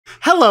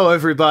Hello,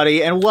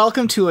 everybody, and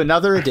welcome to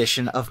another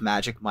edition of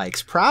Magic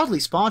Mike's, proudly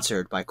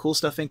sponsored by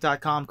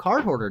CoolStuffInc.com,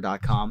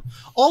 Cardhoarder.com,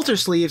 Alter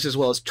Sleeves, as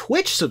well as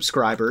Twitch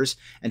subscribers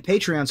and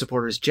Patreon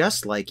supporters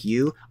just like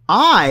you.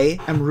 I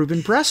am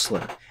Ruben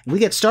Bressler, and we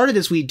get started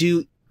as we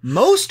do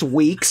most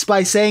weeks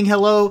by saying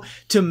hello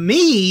to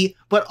me,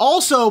 but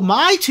also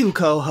my two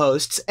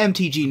co-hosts,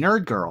 MTG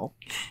Nerd Girl.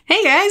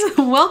 Hey guys,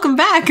 welcome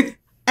back.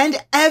 And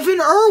Evan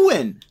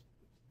Irwin.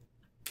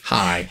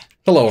 Hi.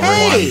 Hello,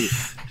 everyone. Hey,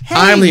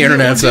 I'm the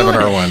Internet's Evan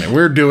Irwin, and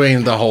we're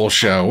doing the whole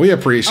show. We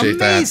appreciate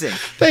Amazing. that.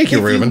 Thank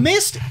you, Ruben.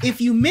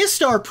 If you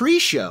missed our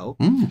pre-show,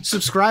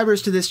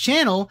 subscribers to this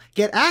channel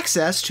get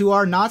access to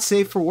our Not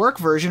Safe for Work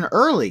version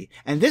early.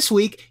 And this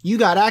week, you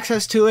got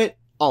access to it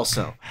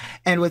also.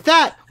 And with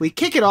that, we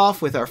kick it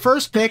off with our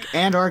first pick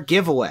and our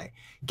giveaway.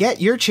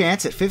 Get your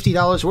chance at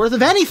 $50 worth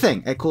of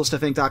anything at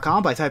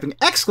CoolStuffInc.com by typing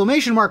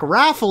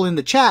 !raffle in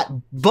the chat,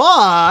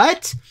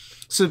 but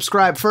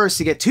subscribe first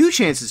to get 2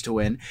 chances to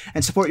win,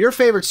 and support your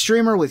favorite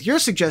streamer with your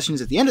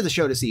suggestions at the end of the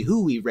show to see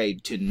who we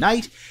raid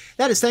tonight.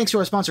 That is thanks to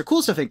our sponsor,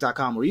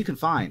 CoolStuffInc.com, where you can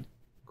find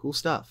cool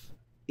stuff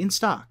in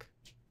stock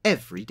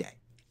every day.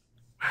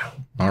 Wow.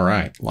 All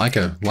right. Like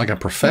a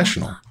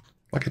professional.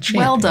 Like a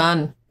champion. Well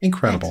done.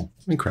 Incredible.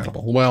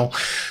 Incredible. Well,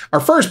 our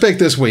first pick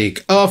this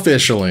week,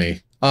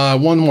 officially,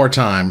 one more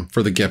time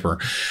for the Gipper,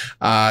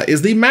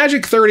 is the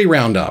Magic 30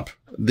 Roundup.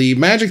 The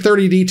Magic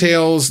 30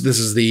 details. This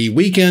is the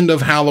weekend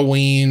of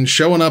Halloween,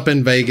 showing up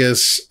in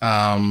Vegas.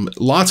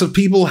 Lots of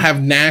people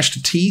have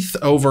gnashed teeth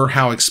over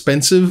how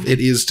expensive it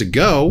is to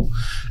go,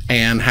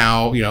 and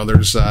how, you know,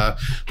 there's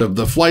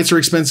the flights are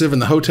expensive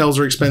and the hotels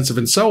are expensive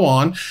and so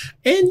on.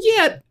 And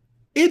yet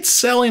it's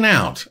selling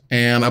out,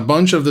 and a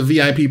bunch of the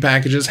VIP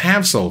packages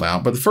have sold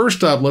out. But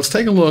first up, let's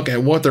take a look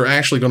at what they're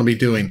actually going to be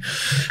doing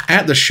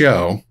at the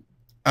show.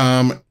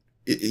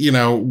 You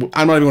know,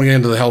 I'm not even going to get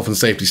into the health and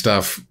safety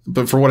stuff,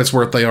 but for what it's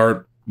worth, they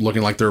are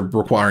looking like they're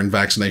requiring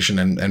vaccination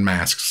and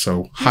masks.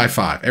 So high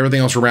five. Everything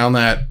else around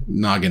that,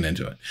 not getting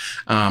into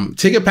it.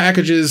 Ticket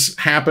packages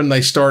happen.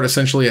 They start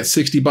essentially at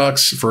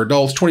 $60 for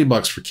adults,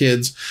 $20 for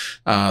kids.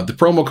 The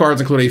promo cards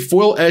include a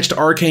foil etched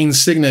arcane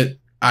signet.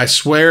 I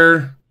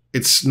swear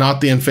it's not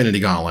the Infinity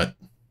Gauntlet.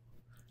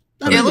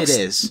 I mean, it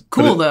is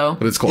cool, though.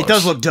 But it's close. It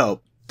does look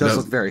dope. Does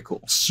look very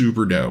cool.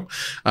 Super dope.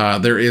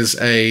 There is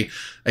a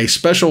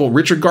special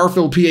Richard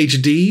Garfield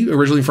PhD,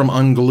 originally from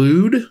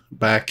Unglued,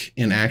 back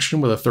in action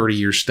with a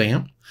 30-year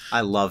stamp.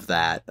 I love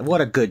that.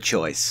 What a good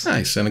choice.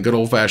 Nice. And a good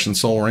old-fashioned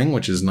Soul Ring,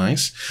 which is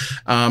nice.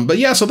 But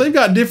yeah, so they've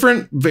got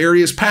different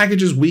various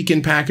packages,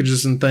 weekend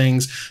packages and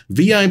things,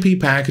 VIP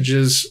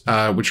packages,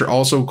 which are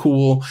also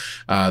cool.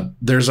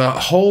 There's a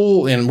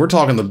whole, and we're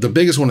talking, the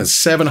biggest one is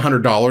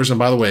 $700. And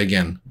by the way,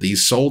 again,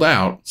 these sold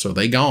out, so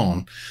they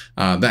gone.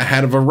 That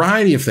had a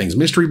variety of things: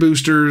 mystery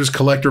boosters,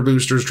 collector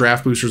boosters,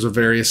 draft boosters of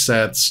various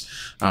sets,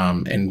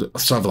 and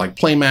stuff like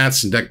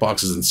playmats and deck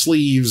boxes and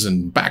sleeves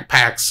and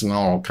backpacks and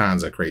all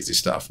kinds of crazy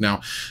stuff.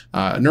 Now,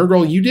 Nerd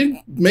Girl, you did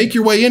make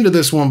your way into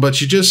this one,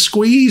 but you just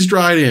squeezed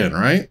right in,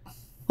 right?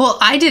 Well,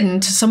 I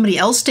didn't. Somebody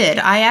else did.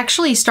 I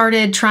actually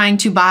started trying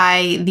to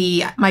buy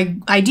my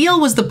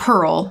ideal was the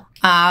Pearl,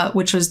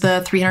 which was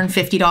the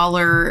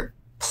 $350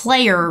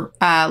 player,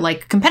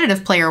 like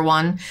competitive player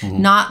one,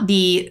 not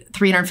the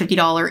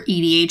 $350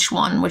 EDH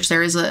one, which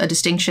there is a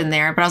distinction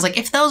there. But I was like,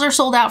 if those are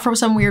sold out for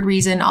some weird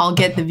reason, I'll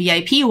get the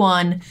VIP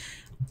one.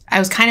 I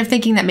was kind of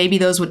thinking that maybe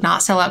those would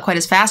not sell out quite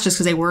as fast just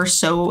because they were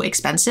so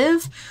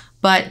expensive.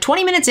 But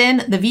 20 minutes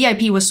in, the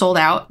VIP was sold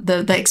out,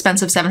 the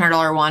expensive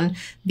 $700 one.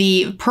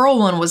 The Pearl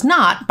one was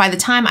not. By the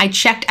time I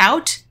checked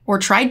out or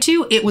tried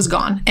to, it was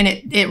gone. And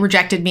it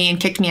rejected me and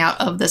kicked me out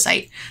of the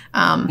site.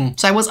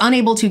 So I was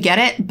unable to get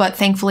it. But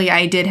thankfully,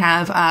 I did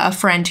have a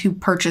friend who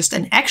purchased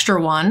an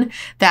extra one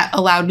that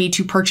allowed me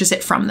to purchase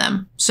it from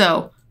them.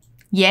 So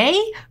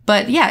yay.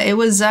 But yeah, it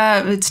was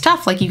it's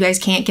tough. Like, you guys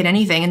can't get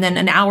anything. And then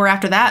an hour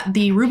after that,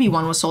 the Ruby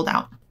one was sold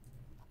out.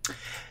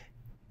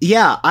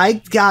 Yeah, I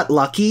got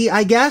lucky,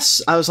 I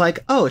guess. I was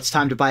like, oh, it's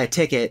time to buy a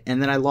ticket. And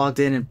then I logged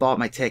in and bought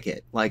my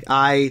ticket. Like,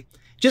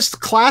 just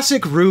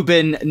classic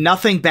Ruben,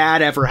 nothing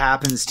bad ever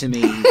happens to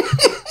me.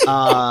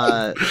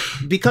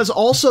 Because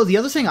also, the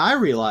other thing I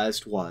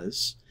realized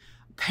was,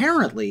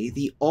 apparently,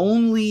 the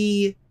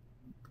only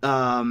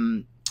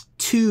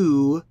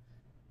 2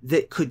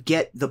 that could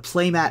get the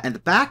playmat and the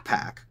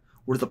backpack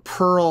were the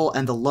Pearl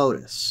and the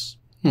Lotus.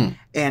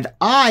 And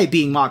I,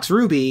 being Mox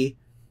Ruby,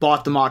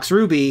 bought the Mox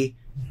Ruby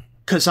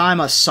because I'm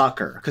a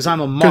sucker, because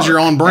I'm a mark. Because you're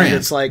on brand. And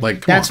it's like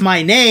that's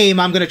my name,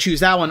 I'm going to choose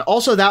that one.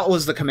 Also, that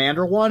was the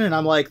Commander one, and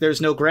I'm like, there's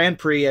no Grand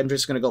Prix, I'm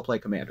just going to go play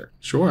Commander.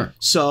 Sure.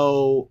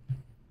 So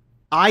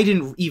I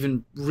didn't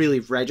even really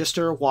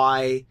register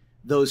why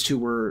those 2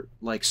 were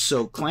like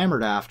so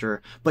clamored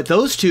after, but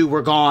those 2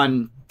 were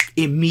gone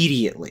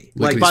immediately.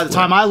 Like, by the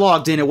time I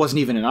logged in, it wasn't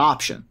even an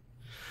option.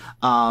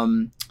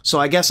 So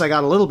I guess I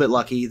got a little bit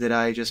lucky that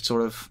I just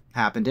sort of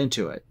happened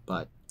into it,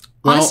 but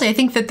honestly, I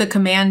think that the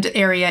command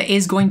area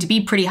is going to be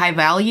pretty high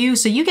value.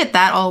 So you get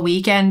that all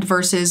weekend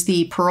versus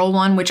the Pearl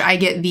one, which I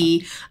get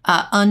the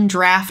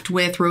Undraft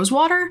with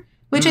Rosewater.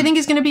 which I think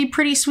is going to be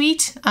pretty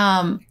sweet. It's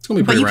gonna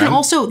be but pretty you can rad.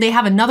 also, they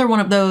have another one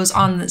of those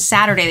on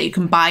Saturday that you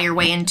can buy your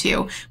way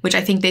into, which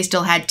I think they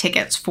still had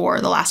tickets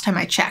for the last time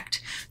I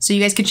checked. So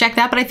you guys can check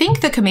that. But I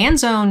think the Command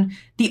Zone,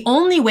 the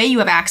only way you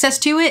have access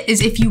to it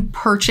is if you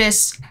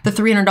purchase the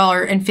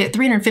 $300 and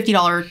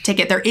 $350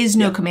 ticket. There is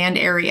no command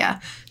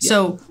area.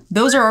 So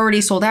those are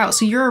already sold out.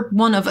 So you're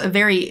one of a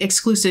very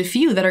exclusive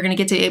few that are going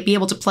to get to be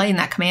able to play in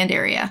that command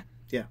area.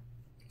 Yeah.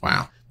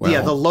 Wow. Well,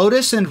 yeah, the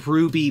Lotus and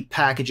Ruby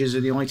packages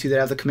are the only two that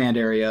have the command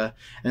area,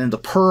 and then the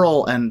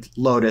Pearl and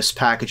Lotus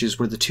packages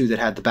were the two that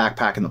had the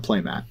backpack and the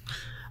playmat.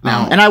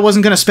 And I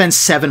wasn't going to spend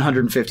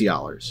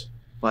 $750.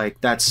 Like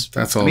that's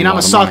I mean, I'm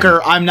a sucker.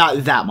 Money. I'm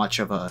not that much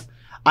of a.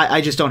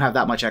 I just don't have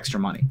that much extra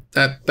money.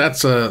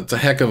 That's a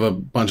heck of a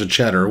bunch of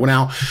cheddar. Well,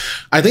 now,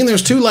 I think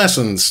there's two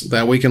lessons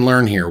that we can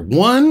learn here.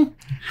 One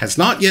has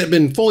not yet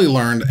been fully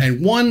learned,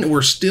 and one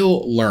we're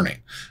still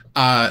learning.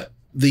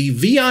 The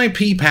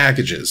VIP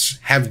packages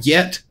have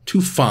yet to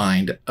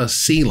find a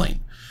ceiling.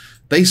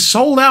 They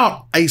sold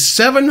out a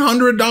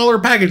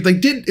 $700 package.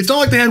 It's not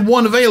like they had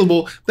one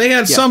available. They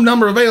had some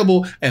number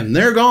available and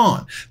they're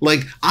gone.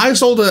 Like I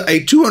sold a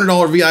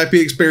 $200 VIP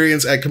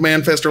experience at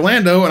Command Fest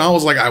Orlando and I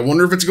was like, I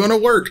wonder if it's going to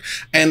work.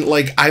 And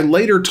like I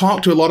later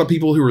talked to a lot of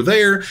people who were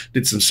there,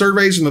 did some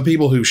surveys from the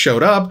people who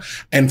showed up.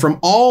 And from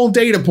all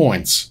data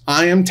points,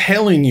 I am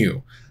telling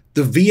you,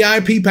 the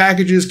VIP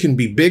packages can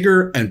be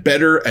bigger and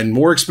better and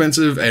more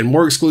expensive and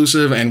more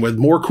exclusive and with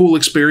more cool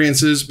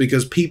experiences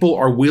because people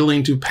are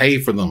willing to pay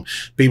for them.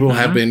 People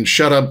have been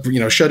shut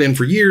in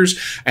for years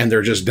and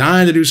they're just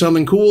dying to do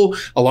something cool.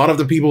 A lot of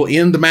the people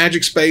in the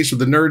Magic space or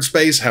the nerd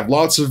space have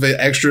lots of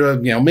extra,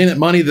 minute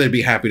money that they'd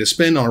be happy to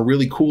spend on a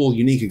really cool,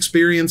 unique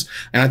experience.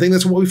 And I think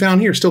that's what we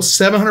found here. Still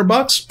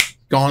 $700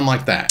 gone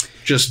like that.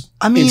 Just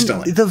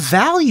instantly. The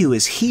value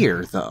is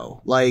here,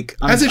 though. Like,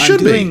 as it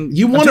should be.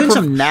 You want to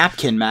some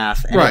napkin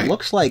math, and it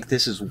looks like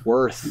this is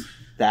worth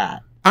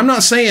that. I'm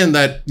not saying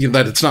that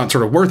that it's not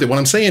sort of worth it. What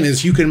I'm saying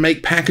is you can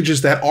make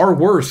packages that are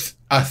worth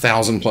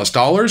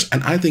 $1,000+,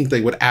 and I think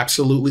they would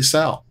absolutely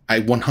sell.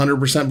 I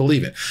 100%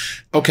 believe it.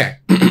 Okay,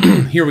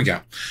 here we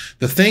go.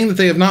 The thing that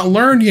they have not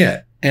learned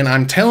yet. And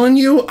I'm telling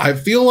you, I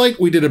feel like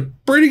we did a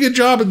pretty good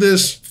job of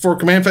this for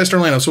Command Fest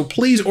Orlando. So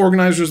please,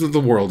 organizers of the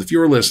world, if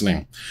you're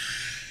listening,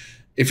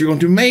 if you're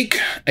going to make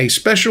a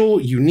special,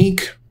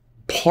 unique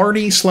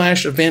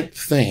party/event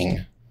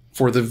thing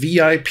for the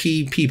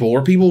VIP people,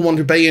 or people who want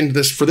to pay into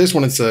this, for this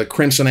one, it's a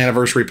Crimson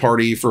anniversary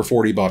party for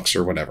 $40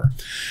 or whatever.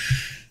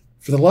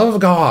 For the love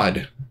of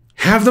God,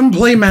 have them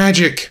play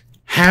Magic.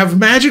 Have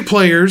Magic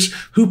players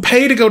who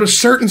pay to go to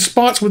certain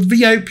spots with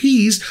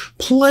VIPs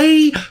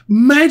play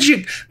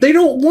Magic. They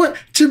don't want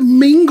to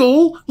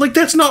mingle. Like,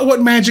 that's not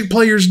what Magic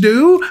players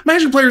do.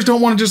 Magic players don't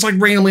want to just like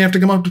randomly have to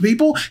come up to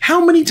people.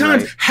 How many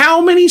times,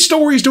 how many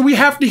stories do we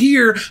have to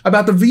hear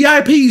about the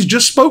VIPs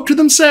just spoke to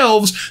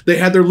themselves? They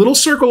had their little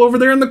circle over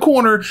there in the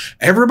corner.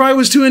 Everybody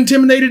was too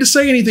intimidated to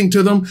say anything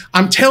to them.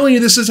 I'm telling you,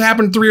 this has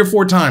happened 3 or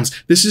 4 times.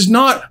 This is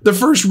not the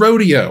first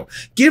rodeo.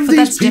 Give these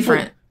that's people...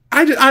 different.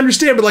 I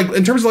understand, but like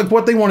in terms of like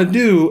what they want to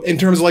do, in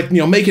terms of like,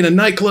 making a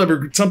nightclub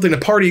or something, a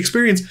party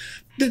experience,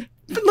 let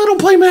them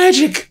play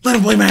Magic. Let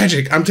them play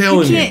Magic. I'm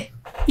telling you.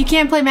 You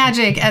can't play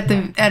Magic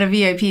at a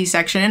VIP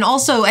section. And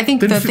also, I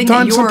think then the thing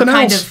that you're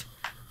kind else. of...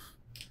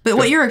 But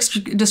what you're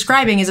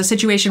describing is a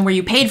situation where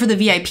you paid for the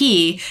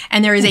VIP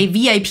and there is a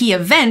VIP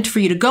event for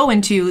you to go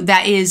into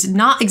that is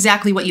not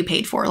exactly what you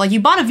paid for. Like you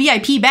bought a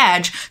VIP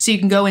badge so you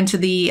can go into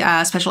the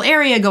special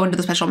area, go into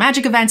the special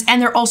Magic events,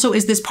 and there also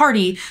is this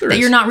party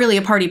you're not really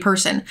a party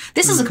person.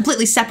 This is a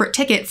completely separate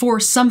ticket for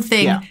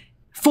something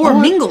for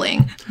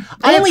mingling.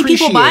 Only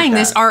people buying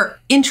this are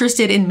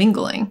interested in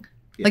mingling.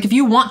 Like if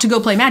you want to go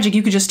play Magic,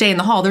 you could just stay in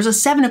the hall. There's a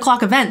 7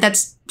 o'clock event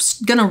that's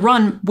going to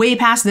run way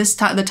past this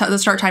the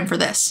start time for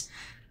this.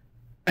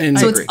 And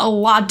so it's a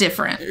lot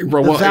different.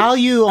 The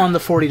value on the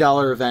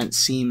 $40 event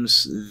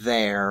seems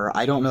there.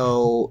 I don't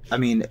know. I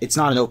mean, it's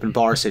not an open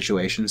bar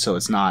situation, so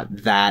it's not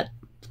that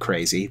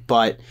crazy.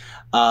 But,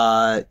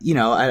 I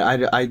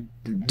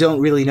don't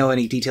really know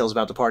any details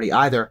about the party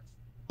either.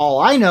 All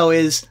I know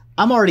is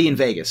I'm already in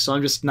Vegas, so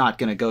I'm just not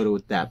going to go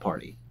to that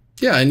party.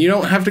 Yeah, and you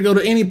don't have to go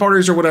to any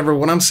parties or whatever.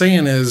 What I'm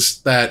saying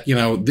is that,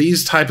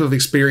 these type of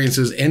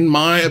experiences, in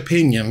my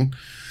opinion,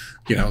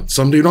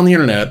 some dude on the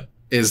internet,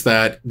 is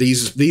that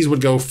these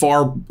would go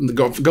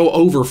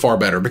over far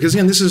better. Because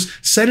again, this is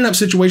setting up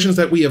situations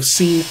that we have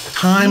seen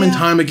time and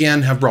time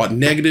again have brought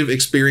negative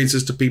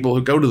experiences to people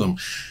who go to them.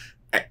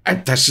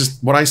 That's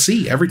just what I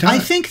see every time. I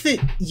think that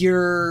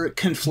you're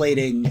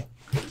conflating,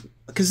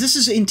 because this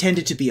is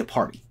intended to be a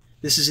party.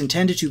 This is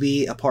intended to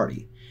be a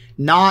party,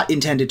 not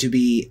intended to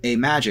be a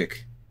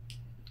Magic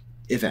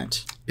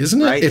event.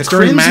 Isn't it? Right? It's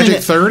during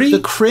Magic 30? The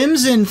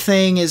Crimson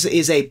thing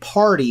is a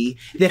party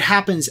that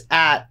happens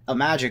at a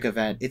Magic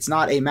event. It's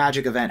not a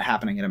Magic event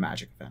happening at a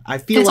Magic event. I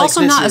feel it's like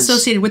also not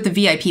associated with the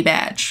VIP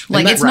badge.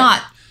 Like it's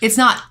not It's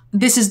not,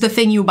 this is the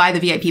thing you buy the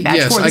VIP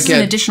badge for. This is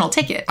an additional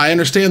ticket. I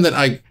understand that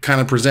I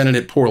kind of presented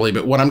it poorly,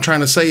 but what I'm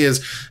trying to say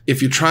is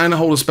if you're trying to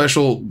hold a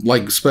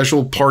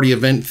special party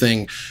event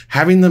thing,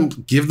 having them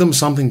give them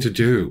something to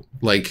do.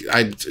 Like,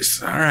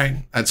 all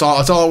right. That's all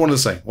I wanted to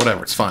say.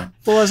 Whatever. It's fine.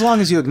 Well, as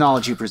long as you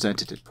acknowledge you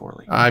presented it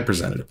poorly. I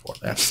presented it poorly.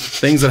 That's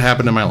things that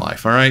happened in my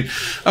life. All right.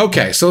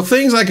 Okay. So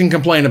things I can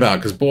complain about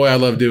because, boy, I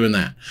love doing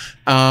that.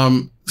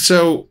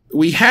 So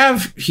we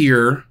have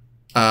here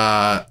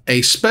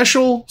a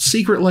special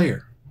secret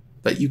lair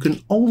that you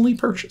can only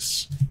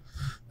purchase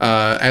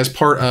as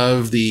part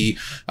of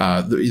there's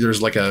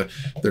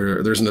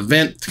an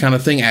event kind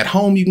of thing at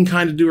home you can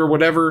kind of do or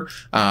whatever,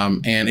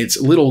 and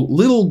it's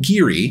little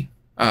Giri,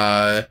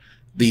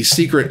 the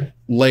secret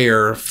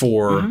lair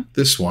for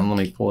this one. Let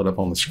me pull it up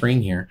on the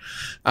screen here.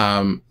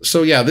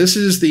 So yeah, this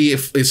is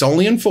it's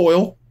only in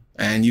foil.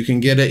 And you can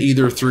get it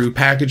either through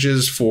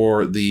packages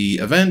for the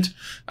event,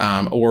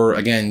 or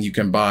again, you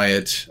can buy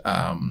it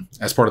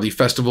as part of the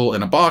festival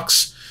in a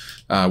box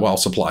while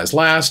supplies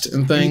last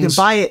and things. You can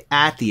buy it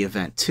at the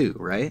event too,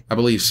 right? I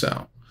believe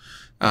so.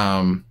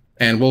 And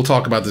we'll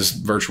talk about this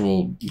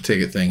virtual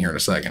ticket thing here in a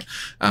second.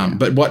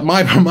 But what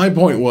my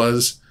point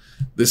was,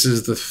 this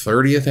is the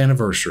 30th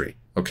anniversary.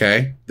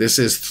 Okay, this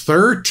is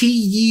 30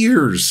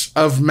 years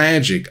of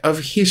Magic, of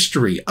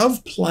history,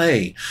 of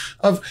play,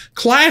 of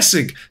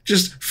classic,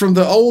 just from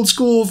the old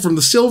school, from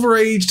the Silver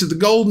Age to the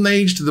Golden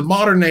Age to the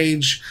Modern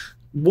Age,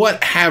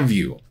 what have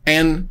you.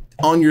 And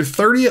on your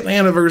 30th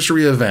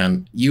anniversary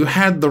event, you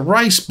had the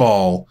Rice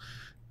Ball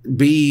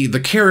be the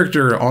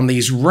character on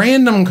these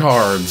random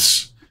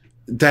cards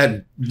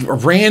that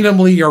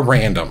randomly are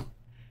random.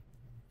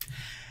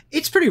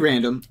 It's pretty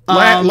random.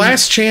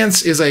 Last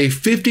Chance is a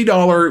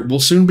 $50, will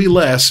soon be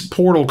less,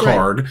 portal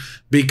card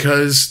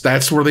because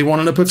that's where they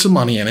wanted to put some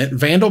money in it.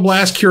 Vandal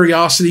Blast,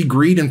 Curiosity,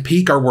 Greed, and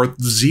Peak are worth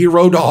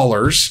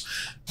 $0,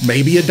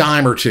 maybe a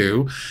dime or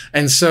two.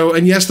 And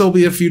yes, there'll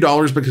be a few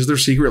dollars because they're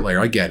secret lair.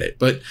 I get it.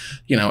 But,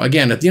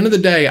 again, at the end of the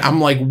day,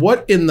 I'm like,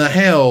 what in the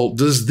hell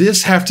does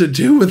this have to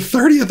do with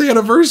 30th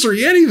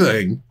anniversary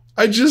anything?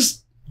 I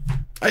just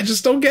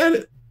don't get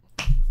it.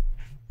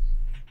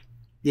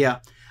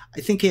 Yeah. I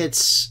think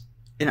it's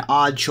an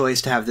odd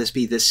choice to have this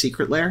be this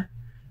secret lair.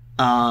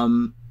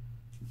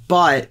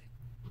 But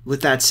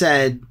with that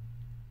said,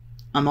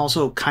 I'm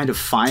also kind of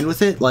fine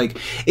with it. Like,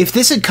 if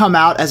this had come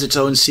out as its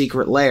own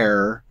secret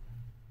lair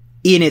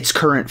in its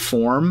current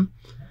form,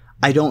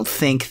 I don't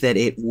think that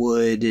it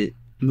would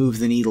move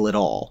the needle at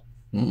all.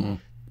 Mm-mm.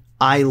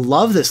 I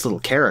love this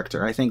little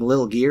character. I think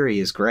Lil Giri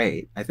is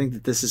great. I think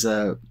that this is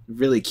a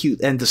really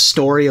cute, and the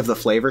story of the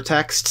flavor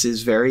texts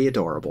is very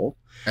adorable.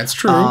 That's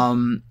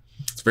true.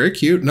 It's very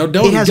cute. No,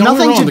 don't. It has don't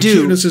nothing wrong. to the do.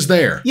 Cuteness is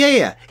there.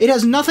 Yeah. It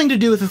has nothing to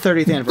do with the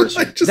 30th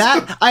anniversary.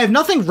 I have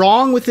nothing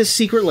wrong with this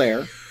secret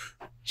lair.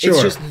 Sure.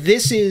 It's just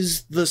this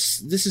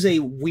is a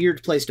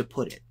weird place to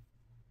put it.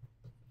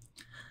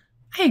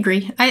 I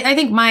agree. I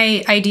think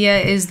my idea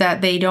is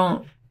that they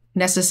don't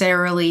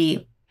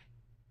necessarily.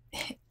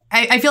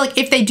 I feel like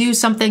if they do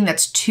something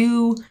that's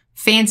too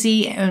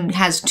fancy and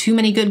has too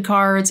many good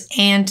cards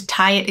and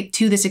tie it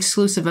to this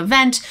exclusive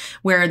event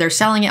where they're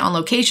selling it on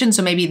location,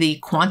 so maybe the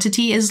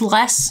quantity is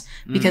less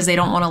because they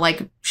don't want to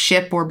like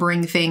ship or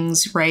bring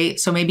things, right?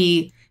 So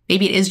maybe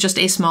it is just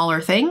a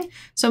smaller thing.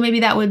 So maybe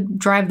that would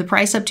drive the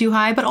price up too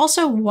high. But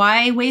also,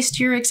 why waste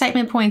your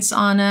excitement points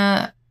on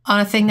a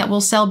thing that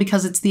will sell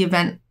because it's the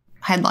event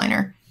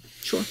headliner?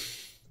 Sure.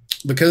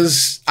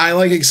 Because I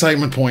like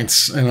excitement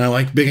points, and I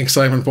like big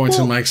excitement points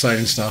in my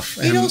exciting stuff.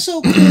 It also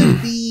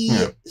could be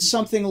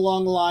something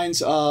along the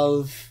lines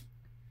of,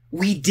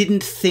 we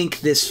didn't think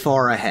this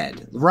far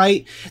ahead,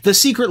 right? The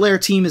Secret Lair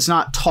team is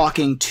not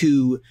talking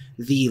to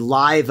the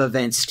live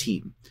events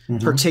team,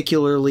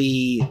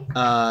 particularly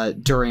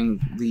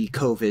during the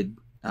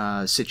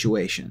COVID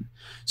situation.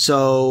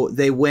 So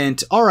they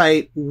went, all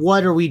right,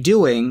 what are we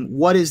doing?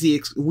 What is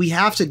we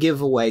have to give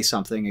away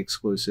something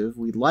exclusive.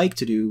 We'd like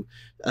to do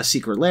a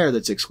secret lair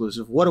that's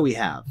exclusive. What do we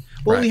have?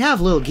 Well, we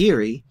have Lil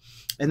Giri,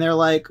 and they're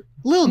like,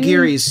 Lil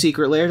Giri's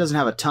secret lair doesn't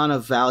have a ton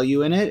of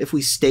value in it. If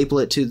we staple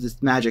it to the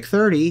Magic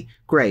 30,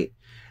 great.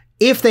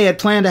 If they had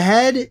planned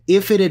ahead,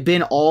 if it had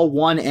been all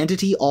one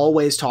entity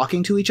always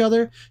talking to each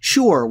other,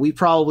 sure, we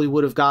probably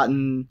would have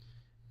gotten,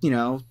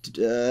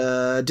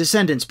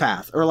 Descendants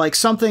Path, or like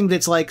something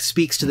that's like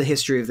speaks to the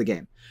history of the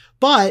game.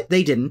 But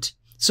they didn't.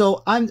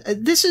 So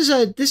this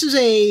is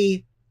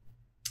a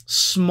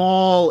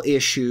small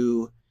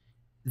issue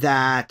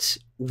that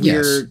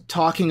we're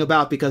talking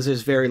about because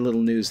there's very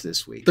little news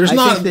this week.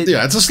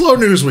 It's a slow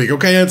news week,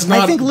 okay? It's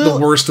not the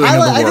worst thing in the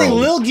world. I think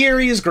Lil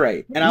Giri is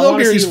great, and I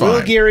want to see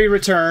Lil Giri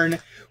return.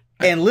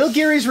 And Lil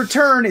Giri's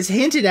return is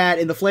hinted at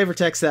in the flavor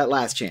text of that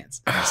Last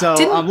Chance. So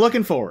I'm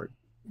looking forward.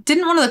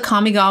 Didn't one of the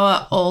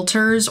Kamigawa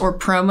altars or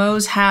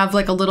promos have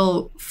like a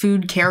little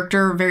food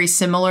character very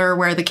similar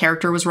where the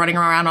character was running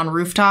around on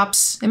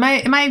rooftops? Am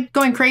I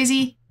going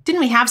crazy? Didn't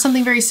we have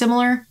something very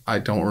similar? I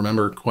don't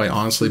remember quite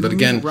honestly, but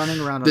again, running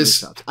around on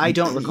rooftops. I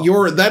don't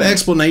recall. That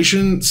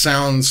explanation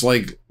sounds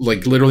like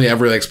literally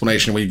every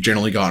explanation we've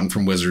generally gotten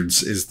from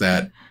Wizards is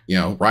that,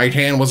 right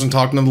hand wasn't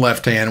talking to the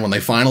left hand. When they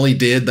finally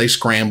did, they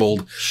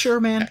scrambled. Sure,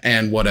 man.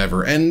 And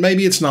whatever. And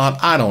maybe it's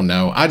not. I don't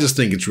know. I just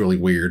think it's really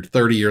weird.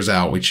 30 years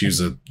out, we choose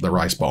the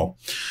rice ball.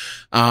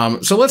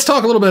 So let's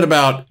talk a little bit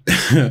about,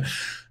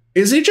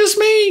 is it just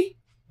me?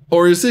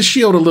 Or is this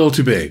shield a little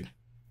too big?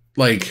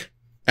 Like,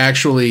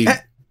 actually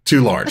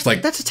too large?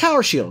 Like that's a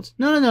tower shield.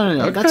 No.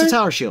 Okay. That's a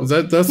tower shield.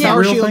 That's not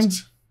tower real shields.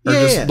 things? Or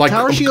Yeah, just yeah. like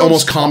Tower shields,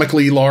 almost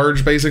comically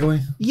large,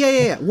 basically?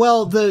 Yeah.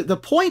 Well, the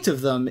point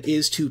of them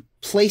is to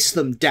place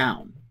them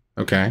down.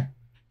 Okay.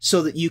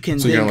 So that you can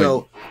So you then can, go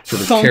like,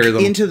 sort of thunk carry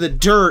them. into the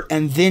dirt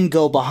and then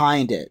go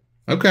behind it.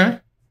 Okay.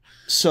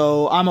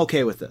 So I'm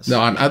okay with this.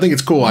 No, I think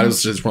it's cool. I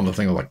was just one of the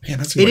things I was like, man,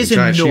 that's It like is a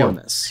giant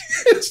enormous.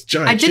 shield. It's a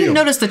giant I didn't shield.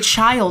 notice the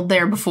child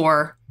there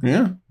before.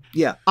 Yeah.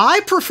 Yeah.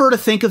 I prefer to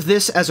think of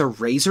this as a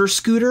razor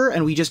scooter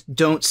and we just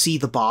don't see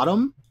the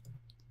bottom.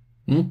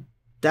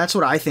 That's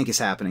what I think is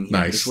happening here.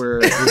 Nice.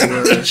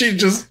 She's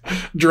just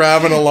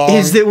driving along.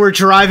 Is that we're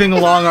driving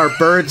along our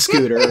bird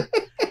scooter.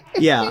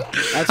 Yeah,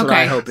 that's what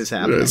I hope is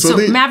happening. So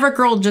Maverick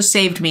Girl just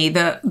saved me.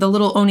 The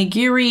little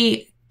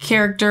Onigiri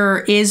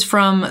character is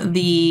from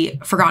the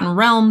Forgotten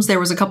Realms. There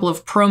was a couple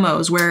of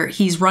promos where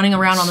he's running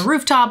around on the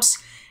rooftops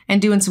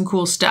and doing some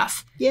cool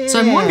stuff. Yeah. So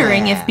I'm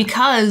wondering if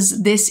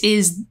because this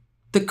is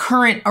the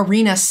current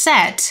arena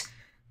set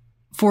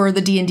for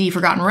the D&D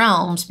Forgotten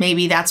Realms,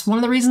 maybe that's one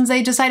of the reasons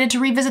they decided to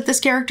revisit this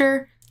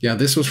character. Yeah,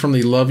 this was from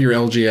the Love Your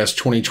LGS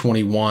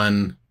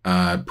 2021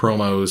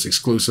 promos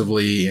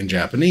exclusively in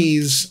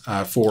Japanese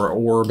for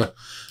Orb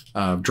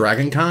of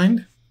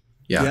Dragonkind.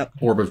 Yeah, Yep.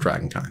 Orb of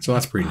Dragonkind. So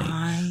that's pretty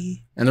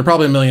neat. And they're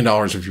probably $1 million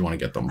if you want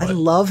to get them. I But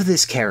love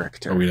this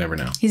character. we never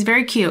know. He's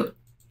very cute.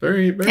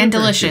 Very, very And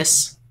very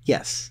delicious.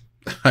 Yes.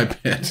 cute, I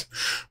bet.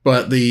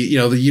 But the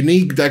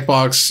unique deck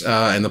box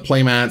and the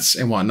playmats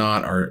and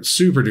whatnot are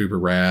super duper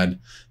rad.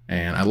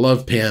 And I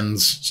love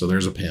pins. So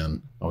there's a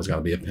pin. Always got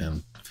to be a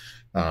pin.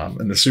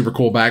 And the super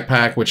cool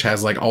backpack, which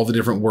has like all the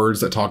different words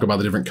that talk about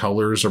the different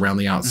colors around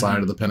the outside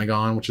of the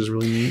Pentagon, which is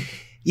really neat.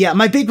 Yeah,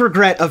 my big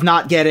regret of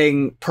not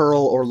getting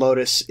Pearl or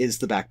Lotus is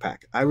the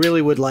backpack. I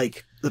really would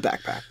like the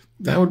backpack.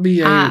 That would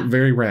be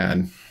very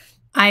rad.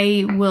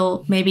 I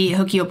will maybe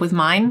hook you up with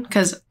mine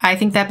because I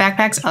think that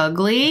backpack's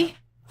ugly.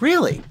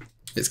 Really?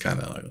 It's kind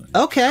of ugly.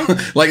 Okay.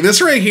 Like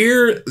this right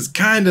here is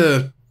kind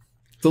of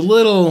the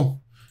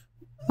little...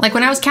 Like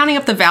when I was counting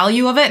up the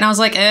value of it and I was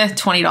like,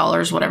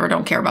 $20, whatever.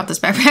 Don't care about this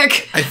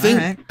backpack.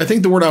 I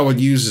think the word I would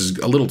use is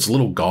it's a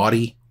little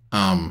gaudy.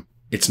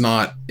 It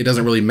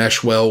doesn't really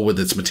mesh well with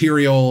its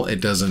material. It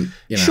doesn't,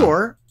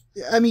 Sure.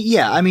 I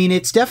mean,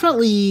 it's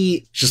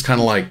definitely... It's just kind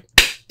of like...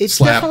 It's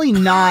slap. definitely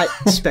not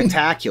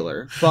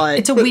spectacular, but...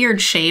 It's a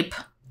weird shape.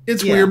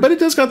 It's weird, but it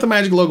does got the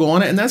Magic logo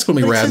on it, and that's going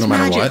to be rad no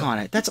matter magic what. on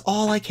it. That's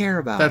all I care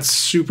about. That's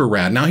super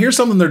rad. Now, here's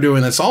something they're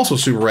doing that's also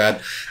super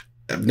rad.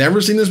 I've never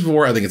seen this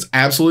before. I think it's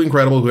absolutely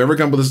incredible. Whoever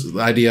come up with this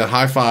idea,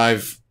 high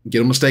five, get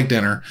them a steak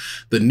dinner.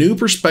 The New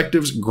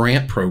Perspectives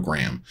Grant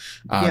Program.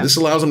 This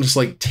allows them just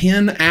like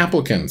 10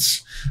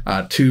 applicants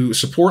to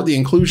support the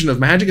inclusion of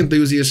Magic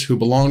enthusiasts who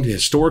belong to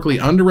historically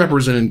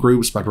underrepresented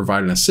groups by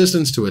providing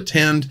assistance to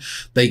attend.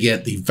 They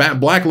get the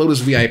Black Lotus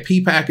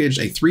VIP package,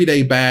 a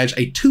 3-day badge,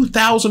 a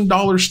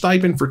 $2,000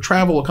 stipend for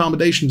travel,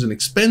 accommodations, and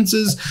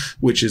expenses,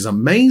 which is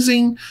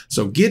amazing.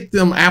 So get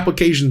them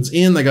applications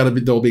in.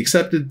 They'll be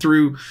accepted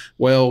through,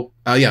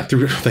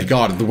 thank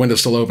God, the window's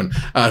still open,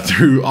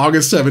 through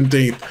August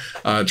 17th,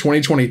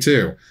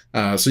 2022.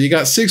 So you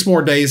got 6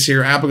 more days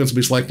here. Applicants will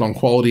be selected on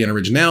quality and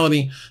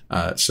originality.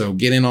 So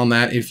get in on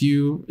that if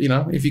you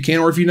can,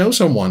 or if you know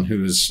someone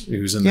who's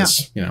in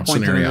this, point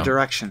scenario. them in the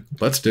direction.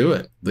 Let's do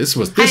it. This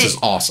is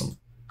awesome.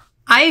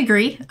 I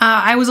agree.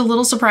 I was a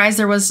little surprised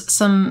there was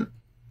some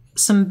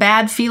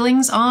bad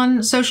feelings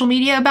on social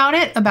media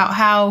about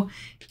how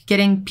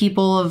getting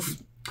people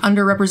of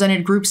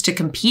underrepresented groups to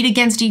compete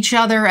against each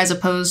other as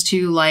opposed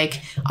to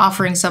like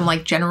offering some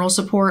like general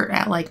support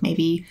at like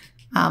maybe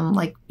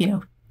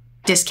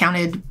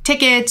discounted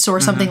tickets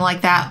or something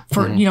like that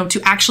for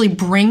to actually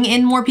bring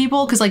in more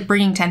people, because like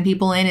bringing 10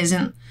 people in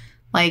isn't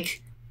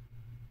like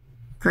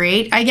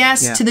great, I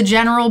guess, to the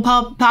general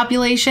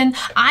population.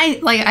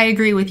 I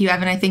agree with you,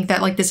 Evan. I think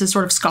that like this is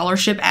sort of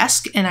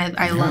scholarship-esque, and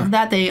I love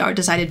that they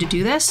decided to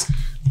do this.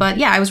 But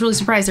yeah, I was really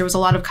surprised. There was a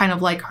lot of kind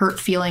of like hurt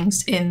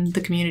feelings in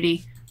the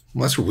community.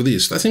 Well,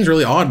 that seems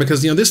really odd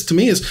because this to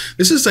me is a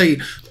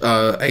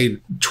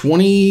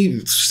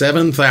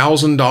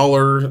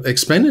 $27,000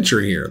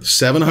 expenditure here.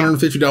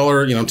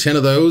 $750, 10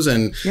 of those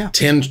and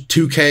 10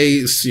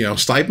 2K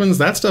stipends.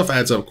 That stuff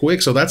adds up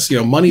quick. So that's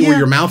where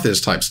your mouth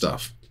is type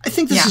stuff. I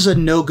think this is a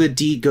no good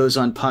deed goes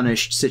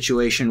unpunished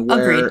situation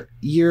where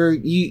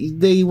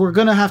they were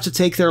going to have to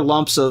take their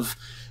lumps of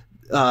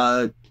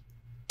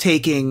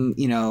taking,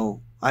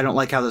 I don't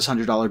like how this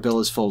 $100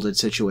 bill is folded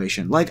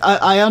situation. Like,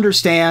 I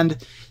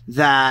understand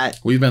that...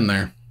 We've been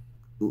there.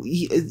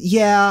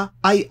 Yeah,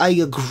 I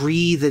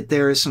agree that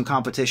there is some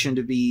competition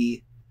to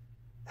be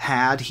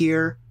had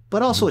here,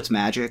 but also it's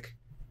Magic.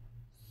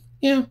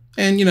 Yeah.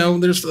 And,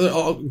 there's,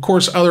 of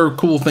course, other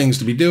cool things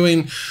to be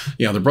doing.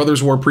 The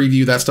Brothers War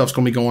preview, that stuff's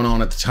going to be going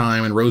on at the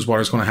time. And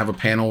Rosewater's going to have a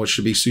panel, which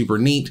should be super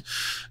neat.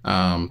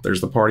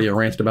 There's the party I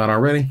ranted about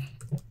already.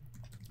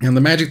 And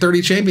the Magic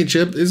 30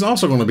 Championship is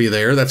also going to be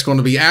there. That's going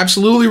to be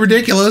absolutely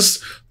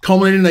ridiculous,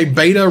 culminating in a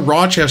beta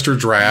Rochester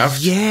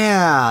draft.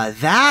 Yeah,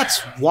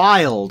 that's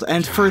wild.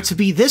 And for it to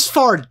be this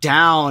far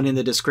down in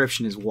the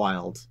description is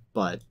wild,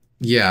 but...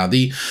 Yeah,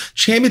 the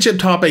championship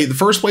top 8, the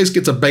first place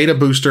gets a beta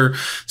booster,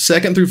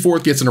 2nd through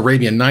 4th gets an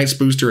Arabian Nights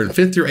booster, and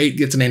 5th through 8th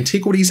gets an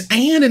Antiquities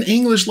and an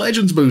English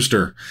Legends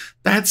booster.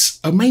 That's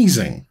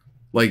amazing.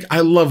 Like,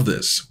 I love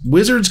this.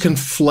 Wizards can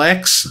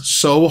flex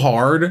so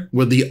hard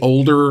with the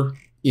older,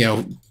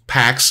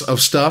 packs of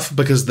stuff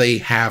because they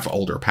have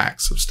older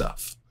packs of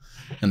stuff.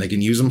 And they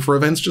can use them for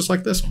events just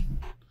like this one.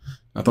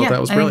 I thought that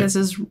was brilliant. I think this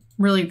is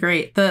really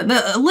great.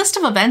 The list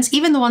of events,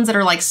 even the ones that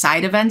are like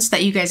side events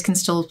that you guys can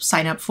still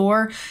sign up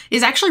for,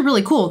 is actually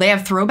really cool. They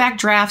have throwback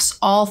drafts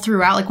all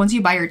throughout. Like once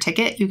you buy your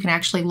ticket, you can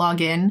actually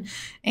log in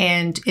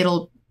and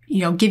it'll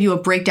give you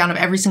a breakdown of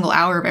every single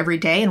hour of every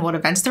day and what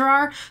events there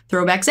are.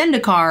 Throwback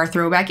Zendikar,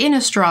 throwback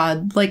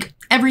Innistrad, like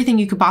everything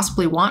you could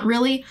possibly want,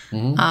 really.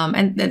 Mm-hmm.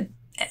 And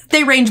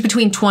they range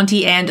between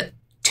 $20 and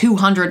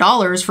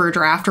 $200 for a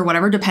draft or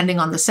whatever, depending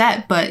on the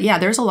set. But yeah,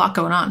 there's a lot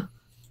going on.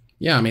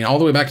 Yeah, I mean, all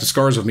the way back to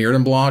Scars of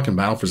Mirrodin block and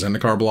Battle for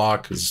Zendikar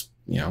block is,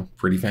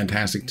 pretty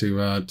fantastic to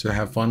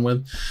have fun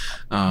with.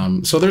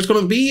 So there's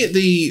going to be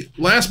the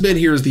last bit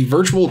here is the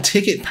virtual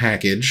ticket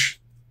package.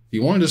 If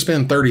you wanted to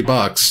spend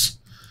 $30,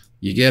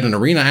 you get an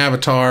arena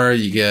avatar,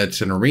 you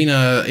get an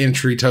arena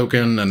entry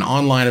token, an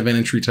online event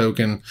entry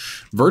token,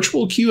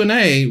 virtual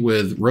Q&A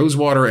with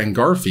Rosewater and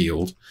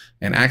Garfield,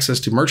 and access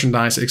to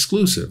merchandise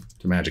exclusive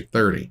to Magic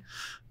 30.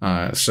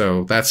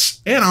 So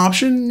that's an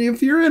option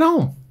if you're at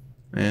home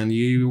and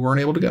you weren't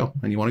able to go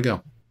and you want to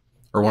go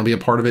or want to be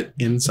a part of it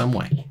in some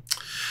way.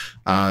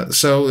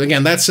 So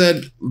again, that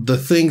said, the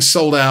thing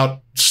sold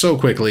out so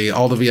quickly.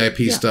 All the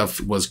VIP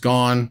stuff was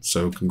gone.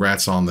 So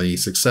congrats on the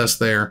success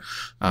there.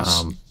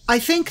 I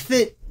think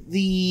that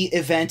the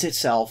event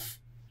itself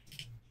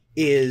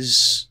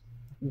is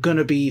going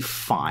to be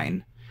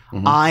fine.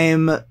 Mm-hmm.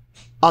 I'm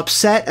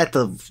upset at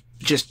the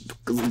just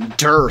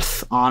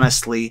dearth,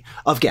 honestly,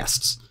 of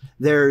guests.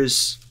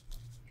 There's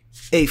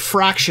a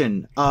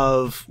fraction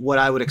of what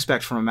I would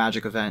expect from a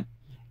Magic event.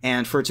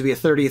 And for it to be a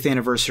 30th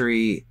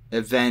anniversary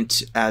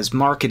event as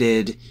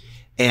marketed,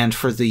 and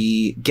for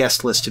the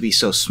guest list to be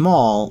so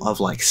small of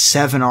like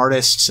 7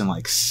 artists and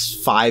like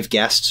 5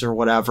 guests or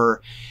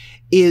whatever,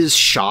 is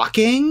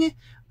shocking.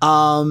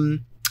 I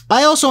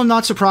also am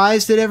not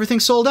surprised that everything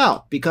sold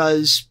out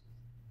because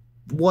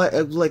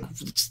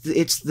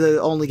it's the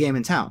only game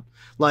in town.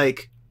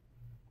 Like,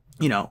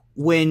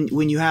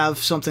 when you have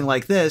something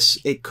like this,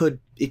 it could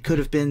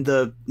have been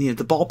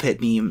the ball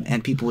pit meme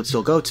and people would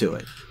still go to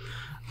it.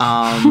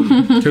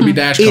 Could be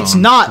DashCon. It's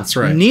not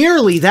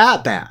nearly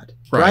that bad,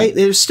 right?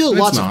 There's still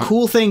lots of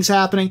cool things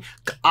happening.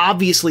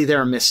 Obviously, there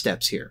are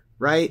missteps here,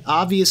 right?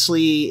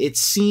 Obviously, it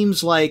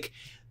seems like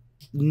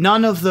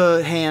none of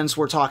the hands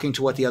were talking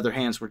to what the other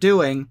hands were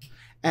doing,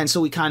 and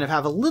so we kind of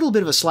have a little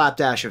bit of a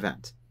slapdash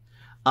event.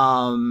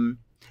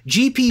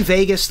 GP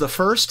Vegas the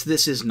first,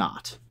 this is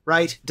not,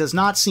 right? Does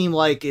not seem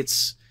like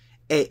it's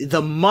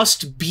the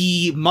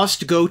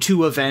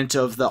must-go-to event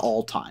of the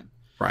all-time.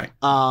 Right.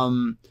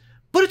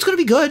 But it's going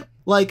to be good.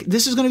 Like,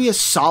 this is going to be a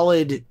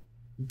solid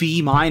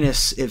B-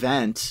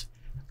 event,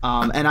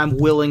 and I'm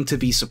willing to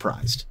be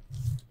surprised.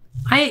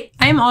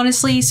 I'm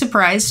honestly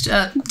surprised,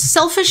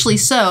 selfishly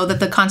so, that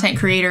the content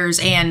creators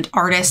and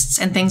artists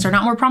and things are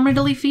not more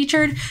prominently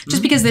featured.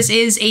 Just because this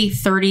is a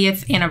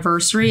 30th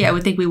anniversary, I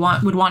would think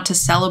would want to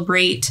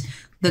celebrate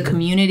the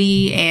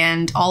community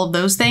and all of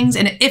those things.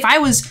 And if I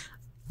was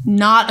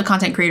not a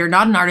content creator,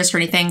 not an artist or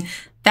anything,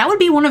 that would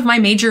be one of my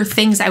major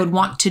things I would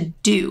want to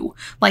do.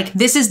 Like,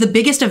 this is the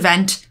biggest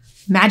event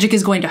Magic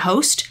is going to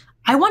host.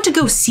 I want to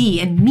go see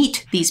and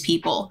meet these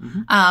people.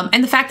 Mm-hmm.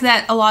 And the fact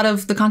that a lot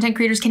of the content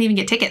creators can't even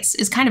get tickets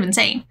is kind of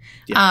insane.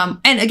 Yeah.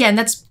 And again,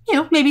 that's,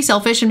 maybe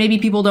selfish and maybe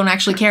people don't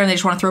actually care and they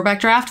just want a throwback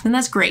draft, then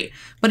that's great.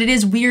 But it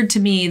is weird to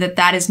me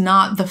that is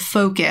not the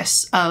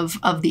focus of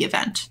the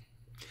event.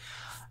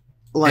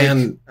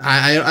 And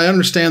I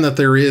understand that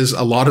there is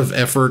a lot of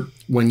effort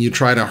when you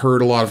try to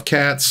herd a lot of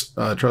cats.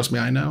 Trust me,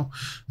 I know.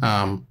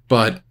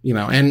 But,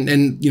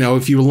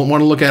 if you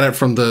want to look at it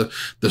from the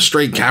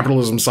straight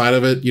capitalism side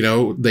of it,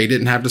 they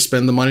didn't have to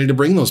spend the money to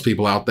bring those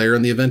people out there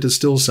and the event is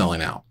still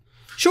selling out.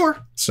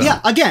 Sure. So, yeah,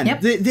 again,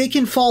 they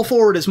can fall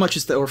forward as much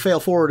as or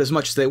fail forward as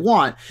much as they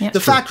want. Yep. The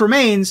fact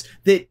remains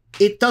that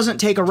it doesn't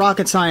take a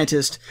rocket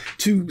scientist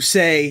to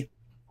say,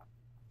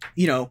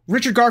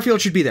 Richard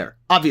Garfield should be there.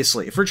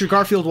 Obviously, if Richard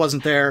Garfield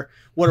wasn't there,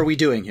 what are we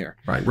doing here?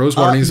 Right.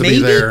 Rosewater needs to be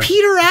there. Maybe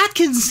Peter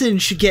Atkinson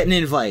should get an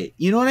invite.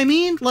 You know what I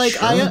mean? Like,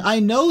 sure. I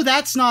know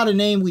that's not a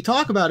name we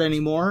talk about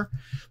anymore,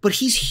 but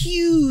he's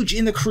huge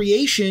in the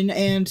creation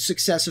and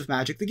success of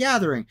Magic the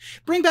Gathering.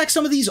 Bring back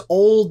some of these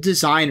old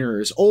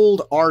designers,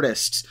 old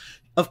artists.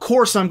 of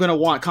course I'm going to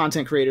want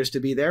content creators to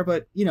be there,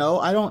 but you know,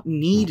 I don't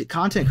need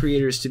content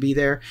creators to be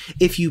there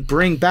if you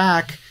bring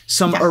back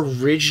some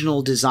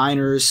original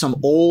designers, some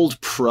old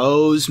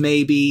pros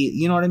maybe,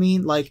 you know what I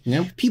mean? Like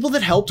people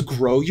that helped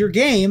grow your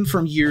game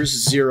from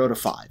years 0 to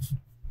 5.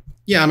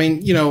 Yeah, I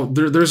mean, you know,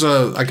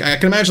 I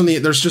can imagine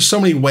there's just so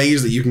many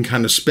ways that you can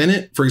kind of spin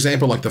it. For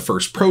example, like the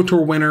first Pro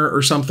Tour winner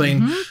or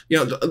something, you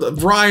know, the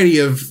variety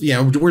of, you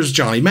know, where's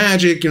Johnny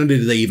Magic? You know,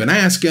 did they even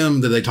ask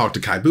him? Did they talk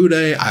to Kai Bude?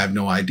 I have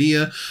no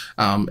idea.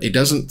 It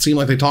doesn't seem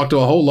like they talked to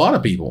a whole lot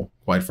of people,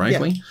 quite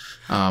frankly.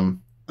 Yeah.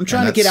 I'm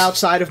trying to get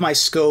outside of my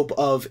scope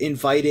of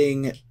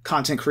inviting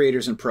content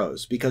creators and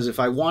pros, because if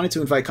I wanted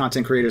to invite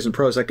content creators and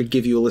pros, I could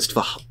give you a list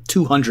of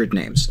 200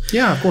 names.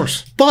 Yeah, of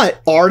course.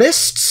 But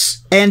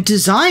artists and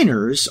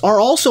designers are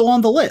also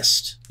on the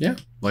list. Yeah.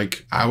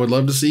 Like, I would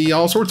love to see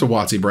all sorts of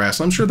WotC brass.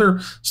 I'm sure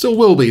there still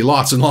will be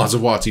lots and lots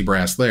of WotC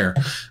brass there,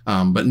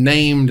 but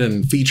named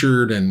and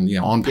featured and, you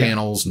know, on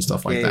panels and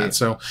stuff like that. Yeah.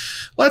 So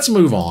let's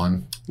move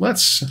on.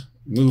 Let's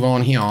move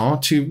on here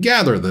to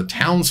gather the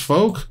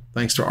townsfolk.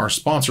 Thanks to our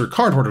sponsor,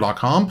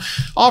 cardhoarder.com,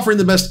 offering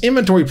the best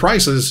inventory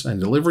prices and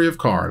delivery of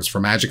cards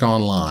for Magic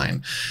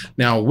Online.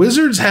 Now,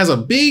 Wizards has a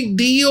big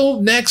deal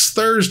next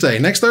Thursday.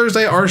 Next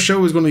Thursday, our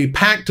show is going to be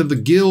packed to the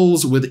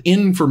gills with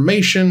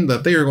information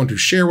that they are going to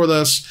share with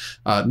us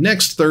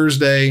next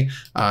Thursday.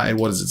 And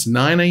what is it? It's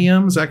 9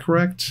 a.m. Is that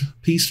correct?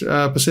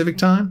 Pacific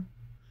time?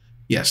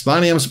 Yes,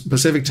 9 a.m.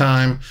 Pacific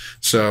time,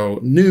 so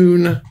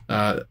noon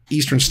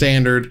Eastern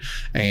Standard,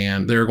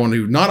 and they're going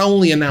to not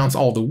only announce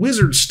all the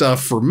Wizard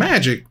stuff for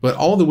Magic, but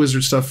all the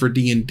Wizard stuff for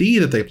D&D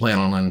that they plan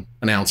on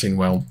announcing,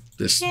 well,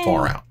 this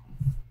far out.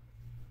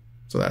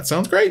 So that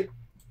sounds great.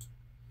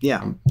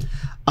 Yeah.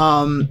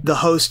 The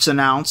hosts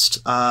announced,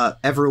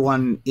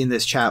 everyone in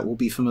this chat will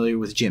be familiar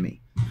with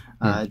Jimmy.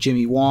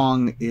 Jimmy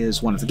Wong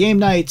is one of the game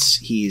nights.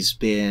 He's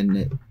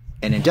been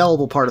an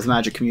indelible part of the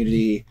Magic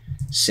community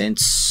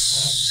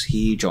since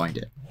he joined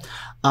it.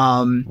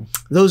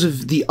 Those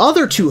of the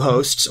other two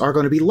hosts are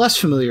going to be less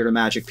familiar to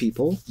Magic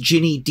people.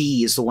 Ginny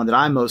D is the one that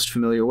I'm most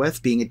familiar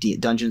with, being a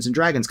Dungeons &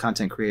 Dragons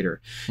content creator.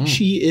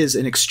 She is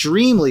an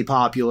extremely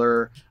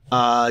popular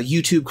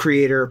YouTube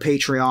creator,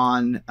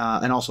 Patreon,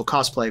 and also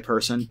cosplay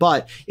person.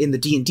 But in the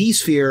D&D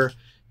sphere,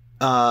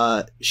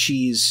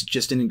 she's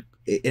just an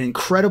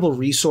incredible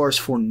resource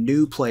for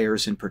new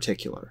players in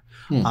particular.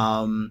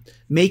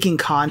 Making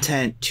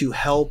content to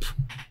help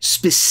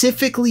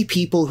specifically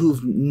people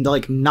who've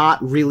like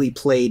not really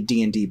played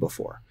D&D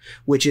before,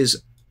 which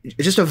is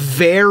just a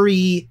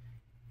very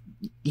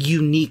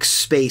unique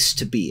space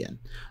to be in.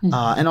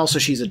 And also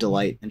she's a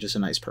delight and just a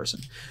nice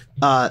person.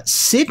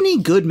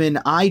 Sydney Goodman,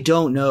 I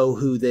don't know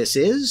who this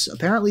is.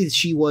 Apparently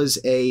she was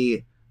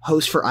a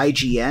host for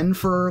IGN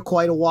for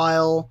quite a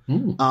while.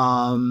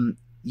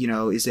 You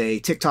know, is a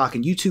TikTok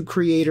and YouTube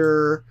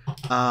creator.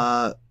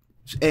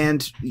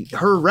 And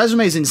her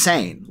resume is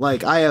insane.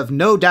 Like, I have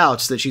no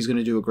doubts that she's going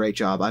to do a great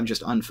job. I'm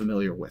just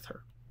unfamiliar with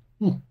her.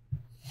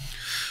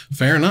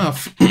 Fair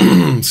enough.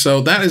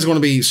 So that is going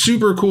to be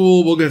super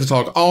cool. We'll get to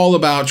talk all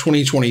about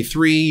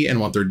 2023 and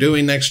what they're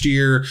doing next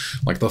year.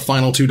 Like the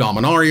final 2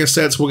 Dominaria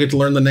sets we'll get to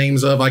learn the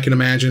names of, I can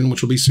imagine,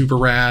 which will be super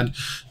rad.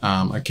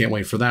 I can't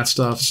wait for that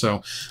stuff.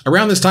 So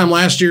around this time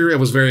last year, it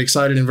was very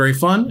exciting and very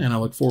fun, and I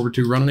look forward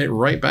to running it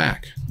right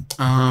back.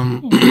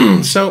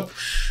 So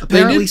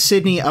apparently,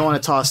 Sydney, I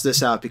want to toss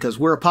this out because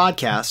we're a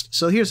podcast.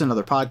 So here's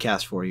another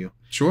podcast for you.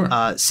 Sure.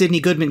 Sydney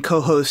Goodman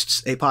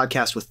co-hosts a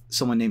podcast with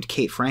someone named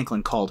Kate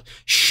Franklin called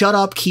Shut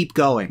Up, Keep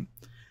Going,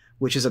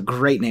 which is a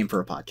great name for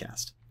a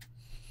podcast.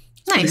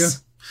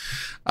 Nice.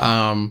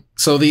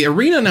 So the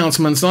arena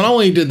announcements, not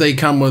only did they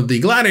come with the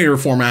Gladiator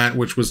format,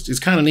 which is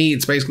kind of neat.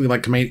 It's basically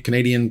like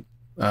Canadian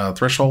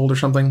Threshold or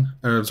something,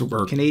 or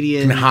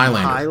Canadian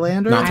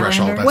Highlander? Not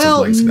Threshold. That's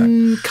well,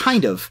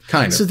 kind of.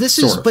 So this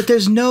is, but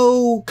there's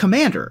no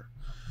commander.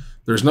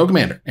 There's no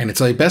commander, and it's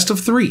a best of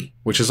 3,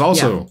 which is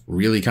also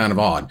really kind of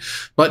odd.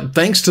 But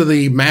thanks to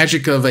the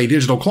magic of a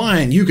digital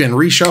client, you can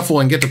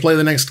reshuffle and get to play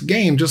the next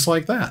game just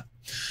like that,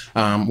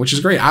 which is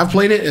great. I've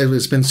played it.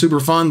 It's been super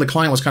fun. The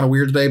client was kind of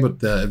weird today, but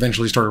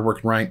eventually started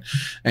working right.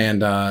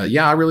 And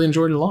yeah, I really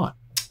enjoyed it a lot.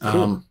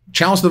 Cool.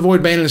 Chalice the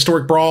Void Bane and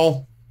Historic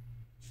Brawl.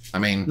 I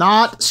mean,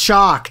 not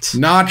shocked.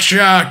 Not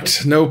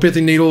shocked. No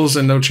Pithing Needles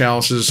and no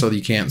Chalices, so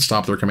you can't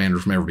stop their commander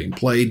from ever being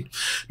played.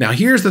 Now,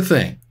 here's the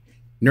thing.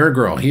 Nerd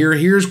Girl,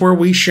 here's where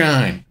we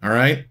shine, all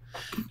right?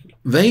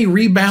 They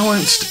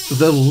rebalanced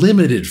the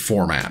limited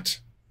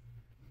format.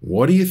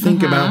 What do you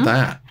think about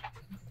that?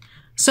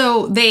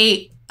 So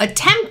they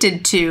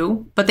attempted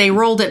to, but they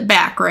rolled it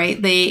back,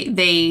 right?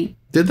 They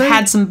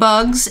had some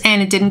bugs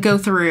and it didn't go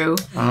through.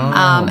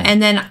 And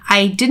then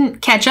I didn't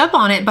catch up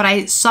on it, but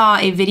I saw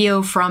a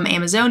video from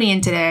Amazonian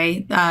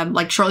today,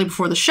 like shortly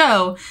before the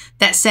show,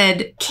 that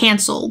said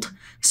canceled.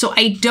 So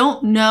I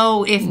don't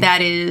know if that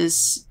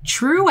is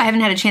true. I haven't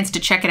had a chance to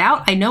check it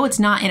out. I know it's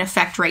not in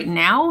effect right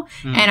now.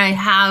 And I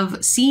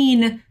have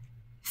seen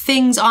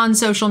things on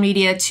social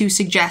media to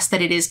suggest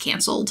that it is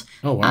canceled.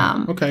 Oh,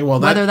 wow. Okay. Well,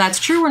 whether that's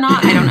true or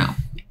not, I don't know.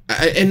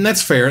 And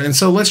that's fair. And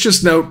so let's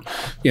just note,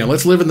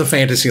 let's live in the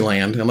fantasy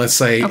land and let's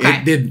say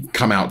it did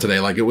come out today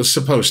like it was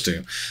supposed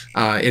to.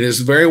 It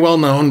is very well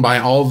known by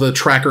all the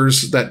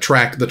trackers that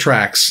track the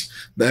tracks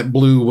that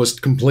blue was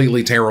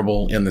completely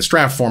terrible in this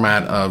draft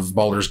format of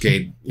Baldur's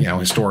Gate,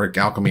 historic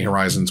Alchemy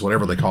Horizons,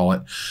 whatever they call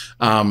it.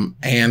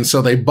 And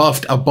so they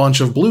buffed a bunch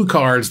of blue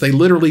cards. They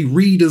literally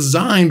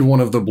redesigned one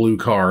of the blue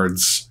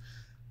cards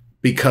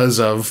because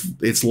of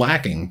its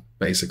lacking,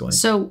 basically.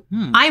 So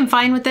I'm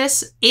fine with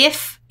this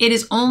if it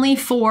is only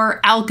for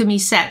alchemy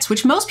sets,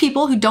 which most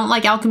people who don't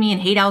like alchemy and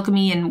hate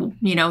alchemy and,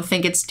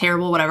 think it's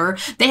terrible, whatever,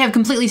 they have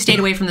completely stayed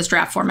away from this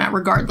draft format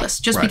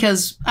regardless, just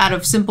because out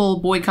of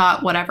simple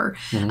boycott, whatever.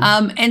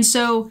 And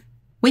so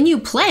when you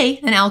play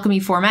an alchemy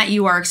format,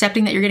 you are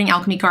accepting that you're getting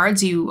alchemy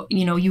cards.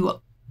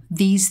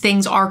 These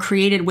things are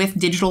created with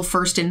digital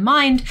first in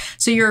mind,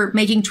 so you're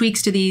making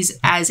tweaks to these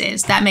as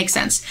is. That makes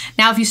sense.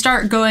 Now, if you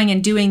start going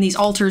and doing these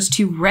alters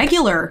to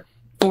regular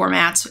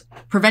formats,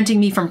 preventing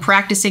me from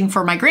practicing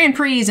for my Grand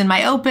Prix and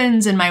my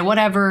Opens and my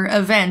whatever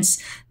events,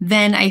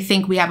 then I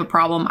think we have a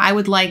problem. I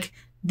would like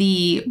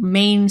the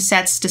main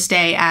sets to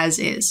stay as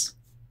is,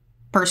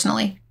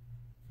 personally.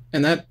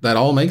 And that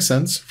all makes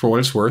sense for what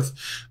it's worth.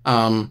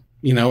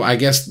 I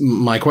guess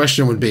my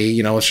question would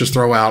be, let's just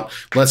throw out,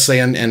 let's say,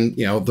 and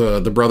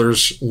the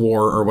Brothers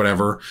War or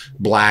whatever,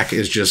 black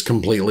is just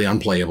completely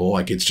unplayable.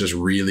 Like it's just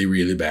really,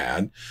 really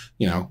bad.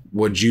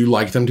 Would you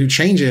like them to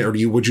change it, or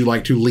would you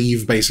like to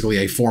leave basically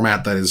a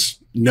format that is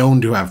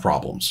known to have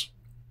problems?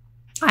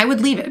 I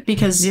would leave it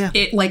because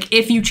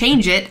if you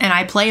change it and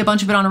I play a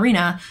bunch of it on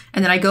Arena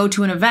and then I go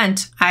to an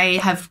event, I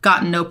have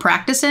gotten no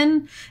practice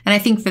in. And I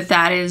think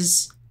that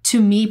is,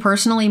 to me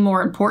personally,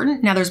 more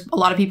important. Now, there's a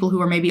lot of people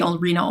who are maybe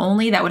Arena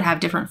only that would have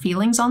different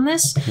feelings on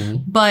this.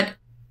 But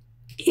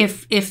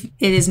if it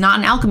is not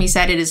an alchemy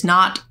set, it is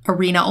not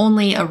Arena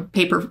only, a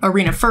paper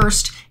Arena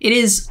first. It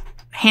is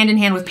hand in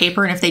hand with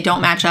paper. And if they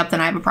don't match up,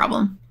 then I have a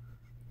problem.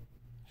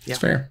 That's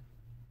fair.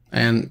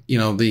 And,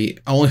 the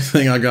only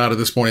thing I got at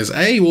this point is,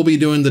 we'll be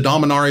doing the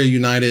Dominaria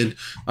United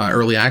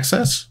early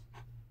access.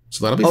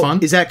 So that'll be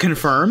fun. Is that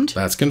confirmed?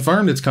 That's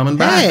confirmed. It's coming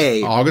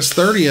back. August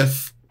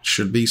 30th.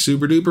 Should be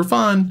super duper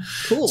fun.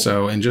 Cool.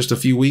 So in just a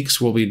few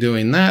weeks, we'll be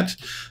doing that.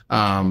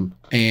 And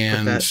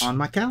put that on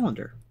my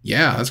calendar.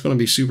 Yeah, that's going to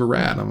be super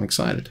rad. I'm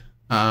excited.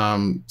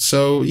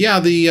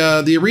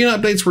 The arena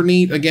updates were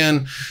neat.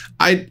 Again,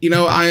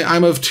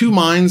 I'm of two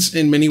minds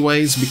in many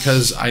ways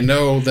because I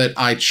know that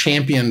I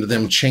championed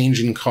them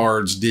changing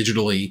cards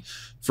digitally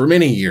for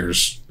many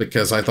years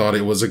because I thought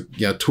it was a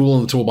tool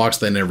in the toolbox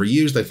they never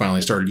used. They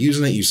finally started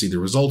using it. You see the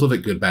result of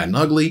it, good, bad, and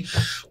ugly.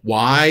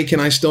 Why can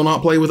I still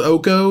not play with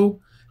Oko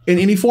in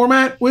any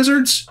format,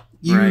 Wizards?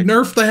 You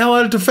nerfed the hell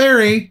out of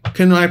Teferi.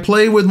 Can I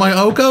play with my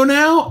Oko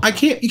now? I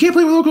can't. You can't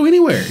play with Oko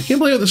anywhere. You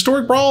can't play with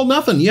Historic Brawl,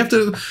 nothing. You have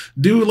to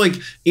do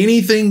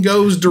anything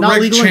goes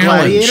direct not challenge.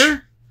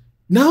 Gladiator?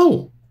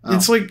 No. Oh.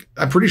 It's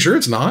I'm pretty sure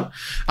it's not.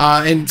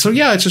 And so,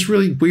 it's just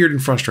really weird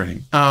and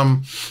frustrating.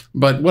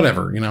 But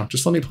whatever,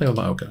 just let me play with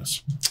my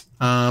Okos.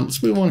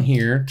 Let's move on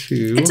here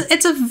to...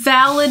 It's a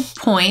valid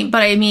point,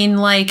 but I mean,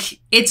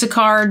 it's a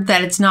card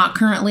that it's not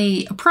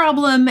currently a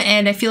problem,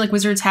 and I feel like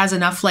Wizards has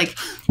enough,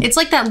 it's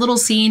like that little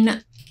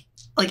scene,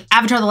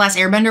 Avatar The Last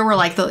Airbender,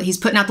 where, he's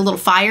putting out the little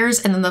fires,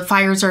 and then the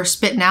fires are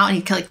spitting out, and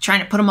he's, trying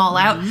to put them all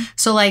out.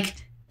 So,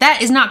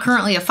 that is not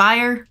currently a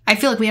fire. I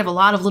feel like we have a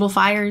lot of little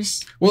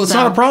fires. Well, it's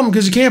not a problem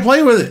because you can't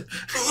play with it.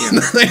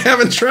 They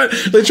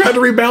tried to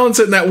rebalance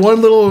it in that one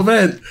little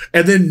event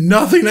and then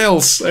nothing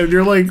else. And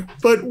you're like,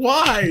 but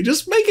why?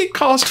 Just make it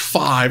cost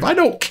 5. I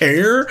don't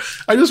care.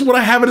 I just want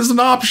to have it as an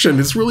option.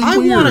 It's really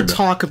weird. I want to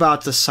talk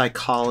about the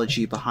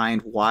psychology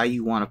behind why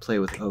you want to play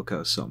with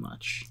Oko so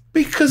much.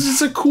 Because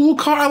it's a cool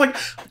card.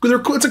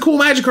 It's a cool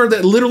Magic card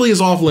that literally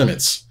is off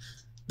limits.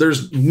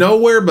 There's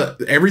nowhere,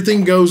 but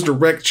everything goes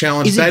direct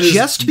challenge. Is it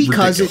just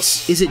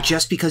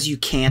because you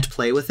can't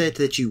play with it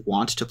that you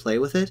want to play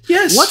with it?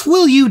 Yes. What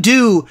will you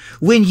do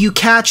when you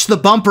catch the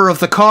bumper of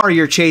the car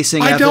you're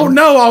chasing? I don't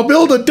know. I'll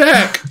build a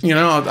deck.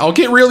 I'll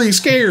get really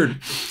scared.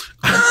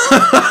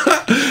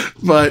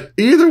 But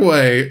either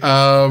way,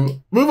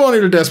 move on here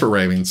to Desperate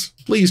Ravings.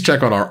 Please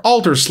check out our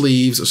altar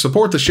sleeves.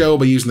 Support the show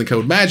by using the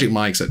code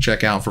MAGICMIKES at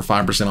checkout for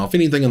 5% off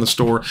anything in the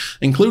store,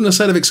 including a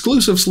set of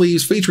exclusive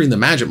sleeves featuring the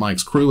Magic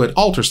Mikes crew at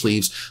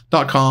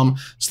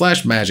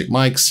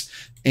altersleeves.com/magicmikes.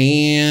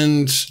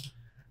 And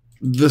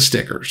the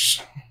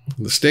stickers.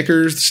 The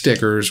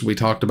stickers. We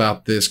talked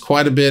about this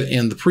quite a bit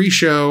in the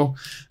pre-show,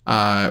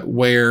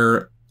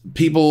 where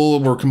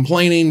people were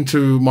complaining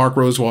to Mark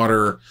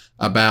Rosewater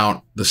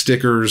about the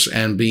stickers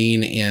and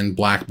being in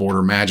Black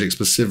Border Magic,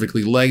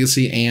 specifically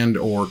Legacy and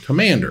or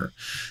Commander,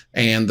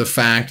 and the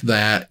fact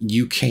that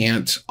you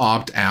can't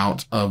opt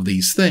out of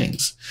these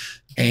things.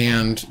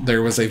 And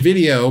there was a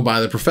video by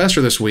the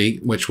professor this week,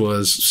 which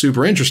was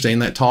super interesting,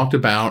 that talked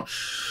about,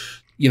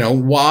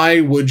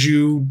 why would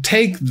you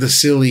take the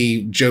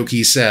silly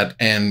jokey set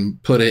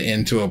and put it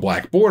into a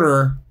Black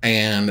Border?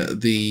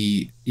 And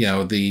the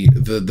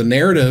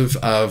narrative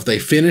of they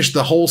finished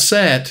the whole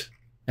set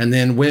and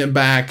then went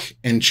back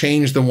and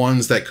changed the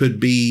ones that could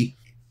be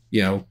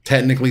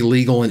technically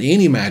legal in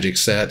any Magic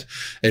set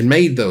and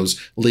made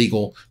those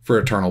legal for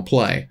Eternal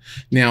play.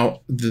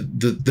 Now,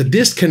 the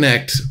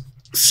disconnect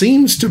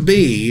seems to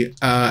be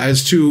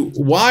as to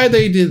why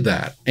they did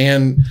that.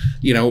 And,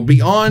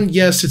 beyond,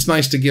 yes, it's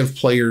nice to give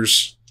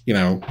players,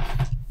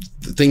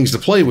 things to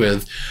play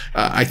with.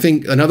 I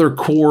think another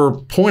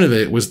core point of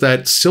it was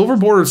that silver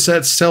bordered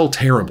sets sell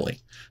terribly.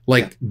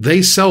 Like,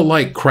 they sell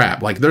like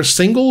crap. Like, their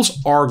singles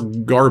are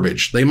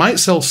garbage. They might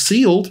sell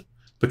sealed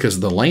because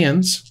of the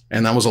lands,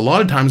 and that was a lot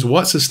of times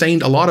what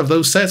sustained a lot of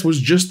those sets was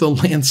just the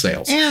land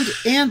sales.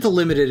 And the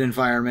limited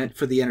environment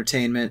for the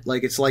entertainment.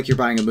 Like, it's like you're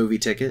buying a movie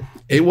ticket.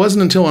 It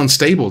wasn't until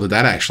Unstable did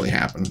that actually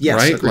happen,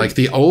 right? Agreed. Like,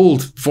 the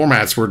old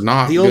formats were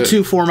not The old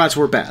two formats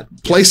were bad.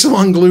 Play some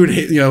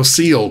unglued,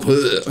 sealed,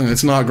 and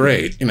it's not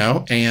great,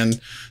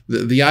 and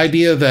the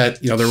idea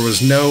that, there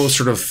was no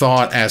sort of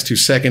thought as to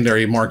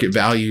secondary market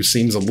value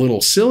seems a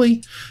little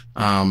silly.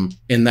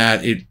 In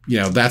that it,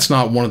 that's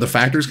not one of the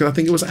factors, because I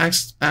think it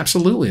was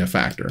absolutely a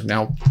factor.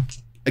 Now,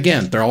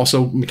 again, they're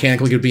also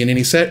mechanically could be in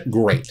any set,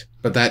 great,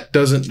 but that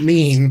doesn't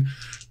mean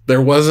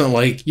there wasn't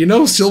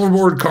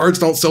silverboard cards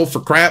don't sell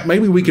for crap.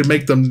 Maybe we could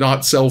make them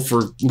not sell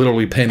for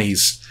literally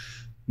pennies,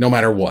 no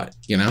matter what,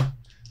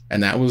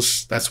 And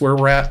that's where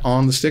we're at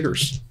on the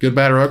stickers. Good,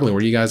 bad, or ugly. Where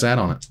are you guys at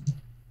on it?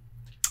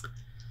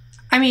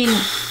 I mean,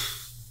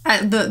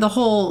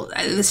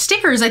 the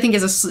stickers, I think,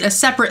 is a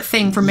separate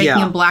thing from making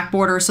them black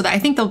border. So that I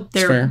think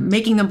they're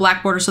making them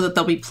black border so that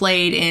they'll be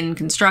played in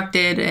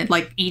constructed and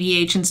like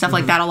EDH and stuff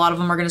like that. A lot of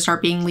them are going to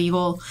start being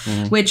legal,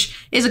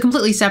 which is a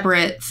completely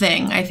separate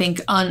thing. I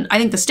think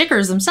the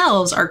stickers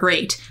themselves are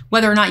great.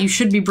 Whether or not you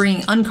should be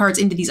bringing uncards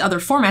into these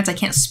other formats, I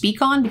can't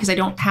speak on because I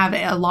don't have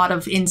a lot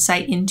of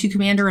insight into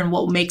Commander and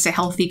what makes a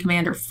healthy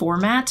Commander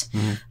format.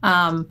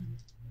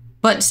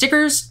 But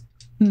stickers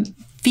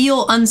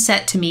feel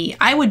unset to me.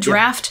 I would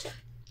draft,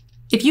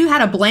 if you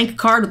had a blank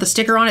card with a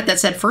sticker on it that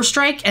said First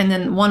Strike and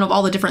then one of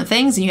all the different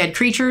things, and you had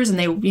creatures and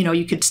they,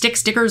 you could stick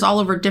stickers all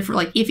over different,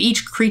 like if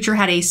each creature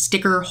had a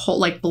sticker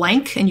like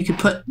blank and you could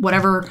put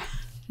whatever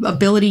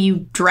ability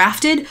you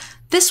drafted,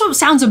 this one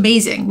sounds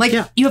amazing. Like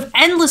you have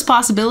endless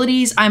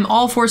possibilities. I'm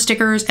all for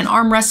stickers and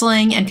arm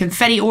wrestling and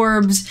confetti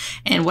orbs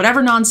and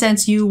whatever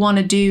nonsense you want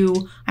to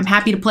do. I'm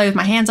happy to play with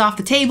my hands off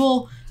the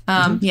table.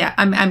 Yeah,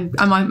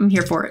 I'm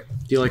here for it.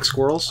 Do you like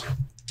squirrels?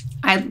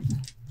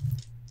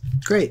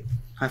 Great.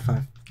 High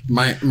five.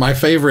 My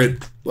favorite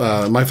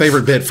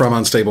bit from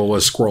Unstable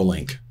was Squirrel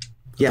Link.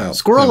 Yeah,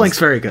 Squirrel Link's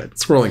very good.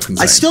 Squirrel Link's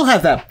insane. I still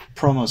have that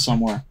promo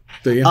somewhere.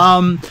 Do you?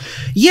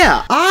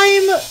 Yeah,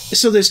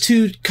 so there's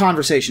two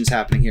conversations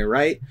happening here,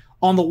 right?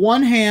 On the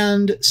one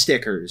hand,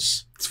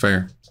 stickers. It's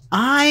fair.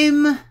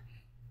 I'm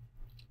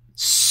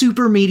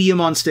super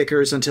medium on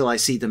stickers until I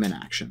see them in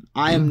action.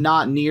 I am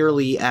not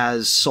nearly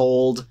as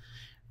sold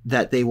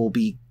that they will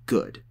be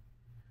good.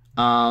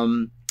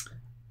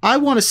 I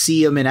want to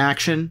see them in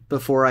action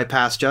before I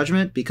pass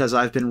judgment because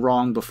I've been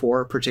wrong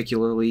before,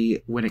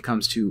 particularly when it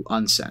comes to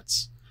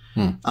unsets.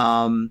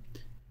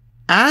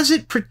 As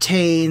it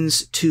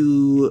pertains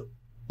to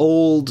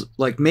old,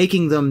 like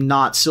making them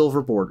not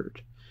silver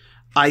bordered,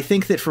 I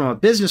think that from a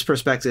business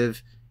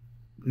perspective,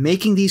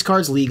 making these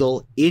cards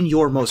legal in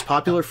your most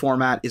popular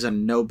format is a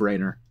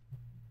no-brainer.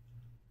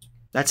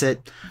 That's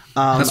it.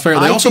 That's fair.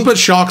 They also put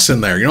shocks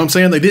in there. You know what I'm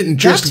saying? They didn't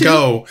just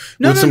go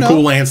with some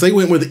cool lands. They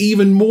went with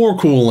even more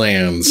cool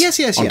lands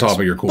on top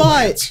of your cool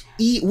lands.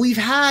 But we've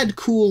had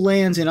cool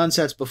lands in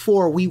unsets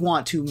before. We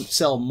want to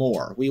sell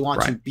more. We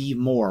want to be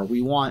more.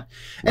 We want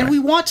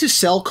to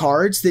sell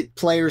cards that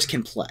players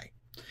can play.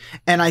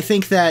 And I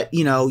think that,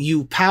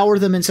 you power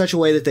them in such a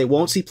way that they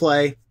won't see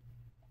play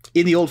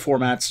in the old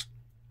formats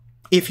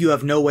if you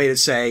have no way to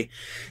say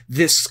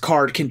this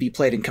card can be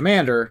played in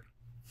Commander,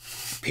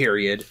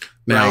 period.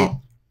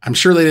 Now, I'm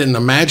sure they didn't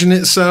imagine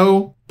it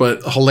so,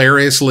 but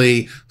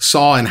hilariously,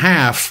 Saw in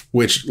Half,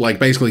 which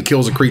basically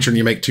kills a creature and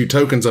you make 2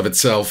 tokens of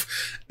itself,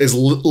 is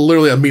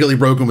literally immediately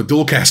broken with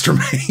Dualcaster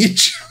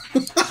Mage.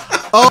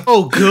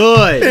 Oh,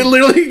 good. It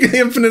literally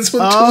infinites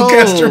with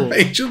Dualcaster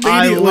Mage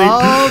immediately. I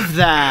love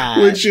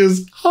that. Which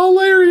is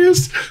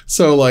hilarious.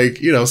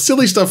 So,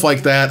 silly stuff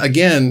like that.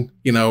 Again,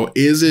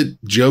 is it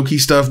jokey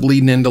stuff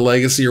bleeding into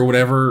Legacy or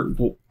whatever?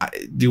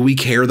 Do we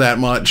care that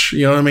much?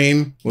 You know what I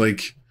mean?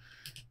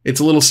 It's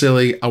a little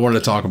silly. I wanted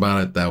to talk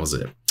about it. That was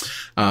it.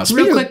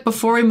 Real quick,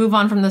 before we move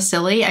on from the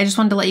silly, I just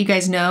wanted to let you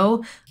guys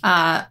know,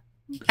 at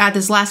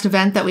this last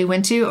event that we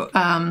went to,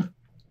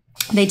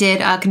 they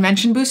did a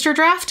convention booster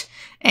draft.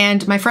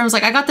 And my friend was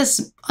like, I got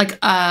this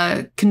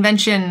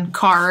convention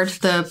card,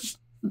 the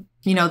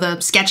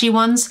sketchy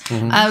ones.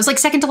 It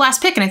was second to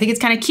last pick, and I think it's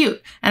kind of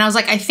cute. And I was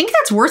like, I think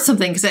that's worth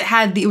something because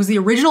it was the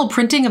original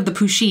printing of the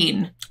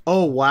Pusheen.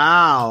 Oh,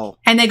 wow.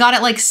 And they got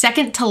it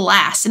second to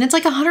last. And it's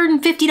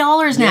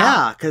 $150 now.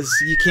 Yeah, because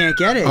you can't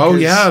get it. Oh,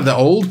 yeah, the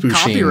old Pusheen.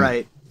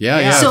 Copyright.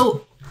 Yeah.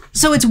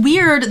 So it's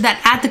weird that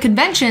at the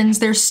conventions,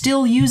 they're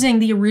still using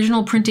the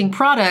original printing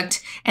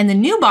product. And the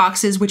new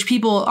boxes, which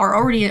people are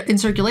already in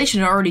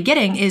circulation and are already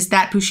getting, is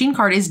that Pusheen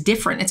card is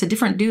different. It's a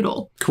different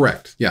doodle.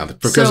 Correct. Yeah,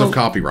 because of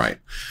copyright.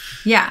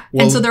 Yeah.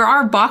 Well, and so there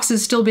are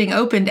boxes still being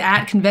opened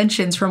at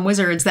conventions from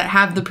Wizards that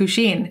have the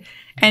Pusheen.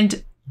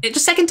 And it's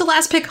a second to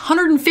last pick,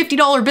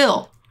 $150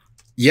 bill.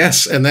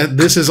 Yes, and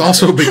this is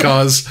also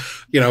because,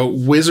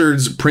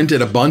 Wizards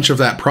printed a bunch of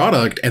that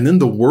product and then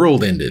the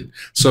world ended.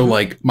 So,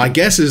 my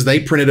guess is they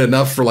printed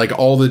enough for,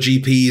 all the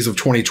GPs of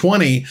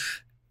 2020,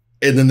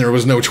 and then there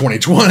was no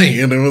 2020,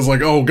 and it was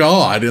like, oh,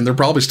 God, and they're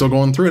probably still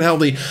going through it. Hell,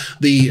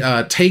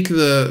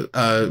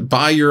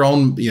 buy your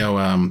own,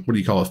 what do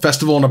you call it,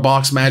 Festival in a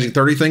Box Magic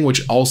 30 thing,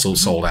 which also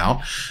sold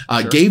out,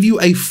 gave you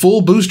a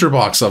full booster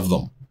box of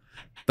them.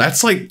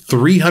 That's like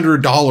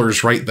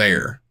 $300 right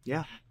there.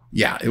 Yeah.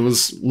 Yeah, it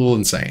was a little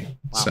insane.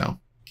 Wow.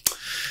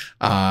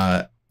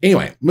 So,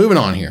 anyway, moving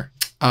on here.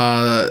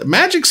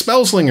 Magic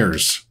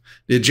Spellslingers.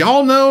 Did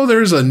y'all know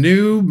there's a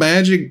new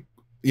Magic,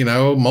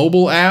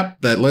 mobile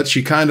app that lets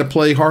you kind of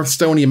play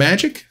Hearthstone-y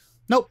Magic?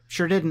 Nope,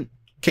 sure didn't.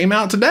 Came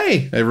out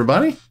today,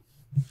 everybody.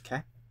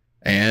 Okay.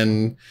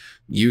 And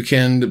you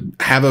can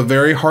have a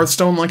very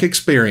Hearthstone-like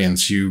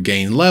experience. You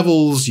gain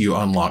levels, you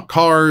unlock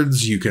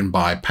cards, you can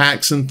buy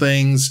packs and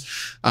things.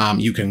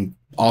 You can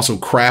also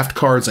craft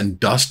cards and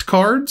dust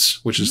cards,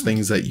 which is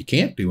things that you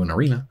can't do in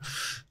Arena.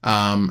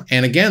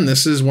 And again,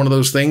 this is one of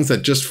those things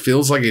that just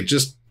feels like it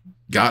just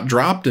got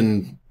dropped,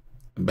 and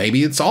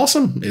maybe it's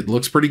awesome. It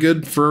looks pretty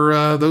good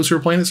for those who are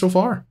playing it so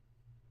far.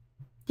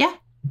 Yeah.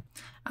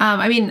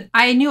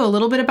 I knew a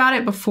little bit about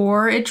it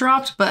before it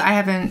dropped, but I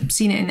haven't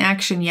seen it in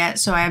action yet,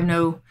 so I have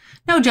no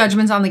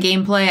judgments on the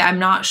gameplay. I'm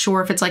not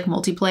sure if it's like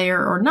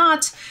multiplayer or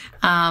not.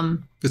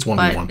 It's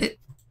 1v1.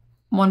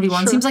 1v1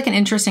 Sure. seems like an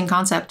interesting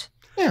concept.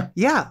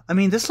 Yeah.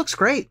 This looks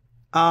great.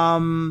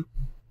 It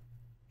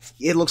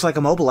looks like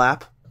a mobile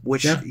app,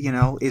 which,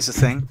 is a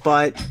thing,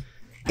 but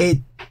it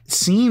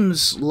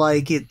seems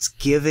like it's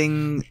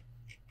giving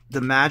the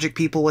Magic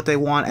people what they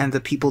want and the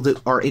people that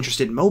are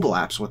interested in mobile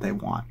apps what they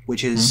want,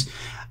 which is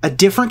a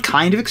different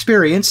kind of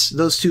experience,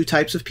 those two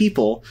types of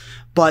people,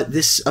 but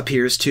this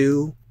appears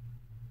to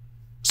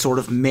sort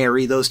of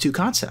marry those two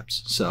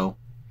concepts. So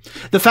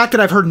the fact that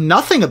I've heard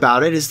nothing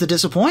about it is the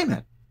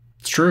disappointment.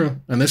 It's true.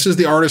 And this is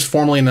the artist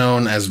formerly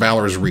known as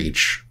Valor's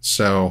Reach.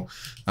 So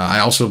I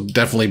also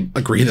definitely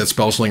agree that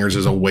Spellslingers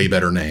is a way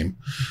better name.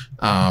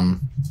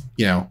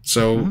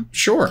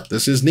 Sure,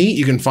 this is neat.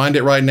 You can find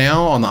it right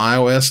now on the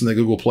iOS and the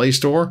Google Play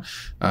Store.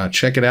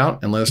 Check it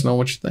out and let us know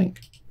what you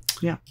think.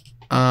 Yeah.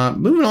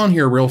 Moving on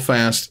here real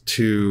fast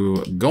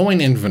to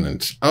Going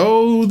Infinite.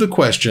 Oh, the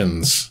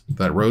questions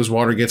that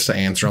Rosewater gets to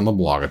answer on the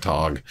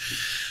Blogatog.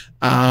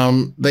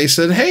 They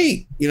said,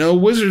 hey,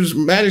 Wizards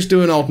Magic's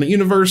doing alternate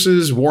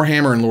universes,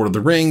 Warhammer and Lord of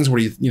the Rings. What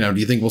do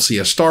you think we'll see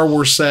a Star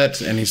Wars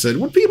set? And he said,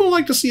 would people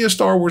like to see a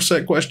Star Wars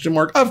set? ?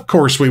 Of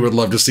course we would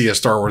love to see a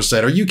Star Wars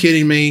set. Are you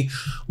kidding me?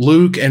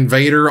 Luke and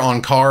Vader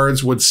on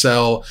cards would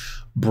sell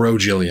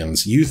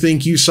brojillions. You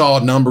think you saw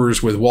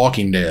numbers with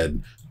Walking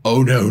Dead?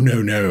 Oh,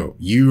 no.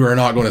 You are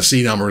not going to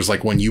see numbers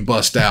like when you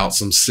bust out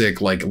some sick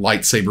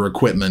lightsaber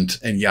equipment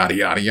and yada,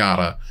 yada,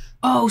 yada.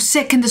 Oh,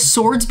 sick. Can the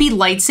swords be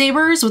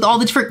lightsabers with all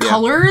the different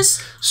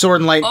colors?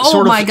 Sword and light.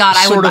 Oh my God,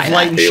 I would buy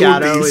light and that.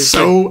 shadow It would be is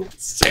so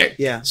sick.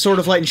 Yeah, Sword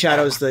of Light and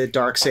Shadow is the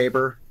dark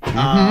saber.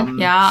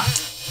 Yeah.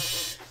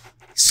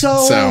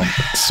 So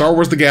Star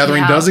Wars The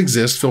Gathering does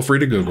exist. Feel free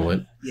to Google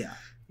it. Yeah.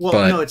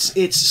 Well, no,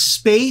 it's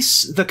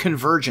Space the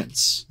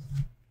Convergence.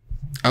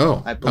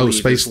 Oh, I believe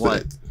Space. is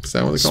what Is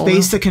that what they call it?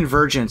 Space the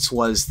Convergence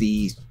was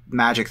the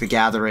Magic the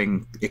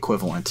Gathering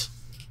equivalent,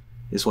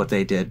 is what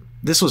they did.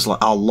 This was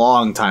a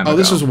long time ago. Oh,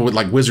 this is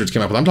what Wizards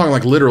came up with. I'm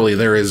talking literally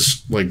there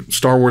is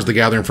Star Wars The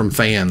Gathering from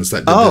fans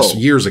that did this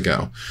years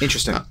ago.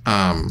 Interesting.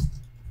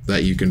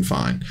 That you can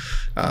find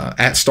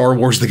at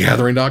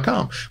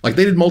StarWarsTheGathering.com.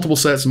 They did multiple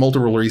sets,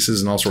 multiple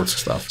releases, and all sorts of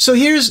stuff. So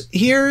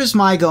here's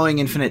my Going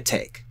Infinite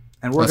take.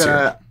 And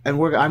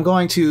I'm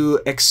going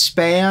to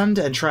expand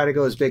and try to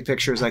go as big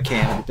picture as I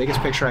can. And the biggest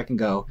picture I can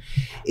go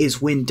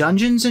is when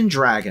Dungeons and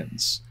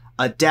Dragons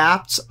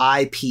adapts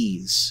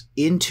IPs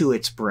into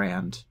its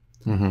brand.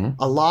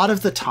 A lot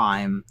of the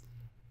time,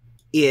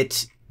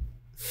 it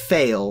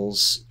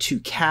fails to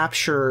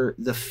capture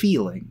the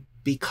feeling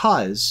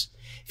because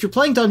if you're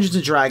playing Dungeons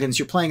 & Dragons,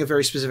 you're playing a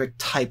very specific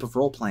type of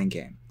role-playing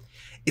game.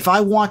 If I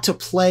want to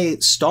play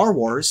Star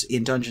Wars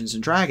in Dungeons &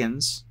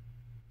 Dragons,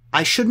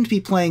 I shouldn't be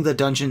playing the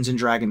Dungeons &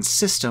 Dragons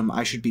system.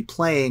 I should be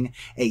playing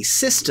a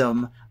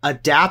system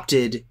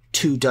adapted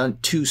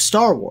to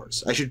Star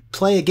Wars. I should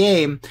play a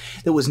game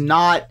that was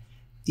not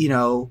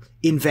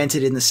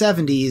invented in the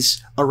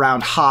 70s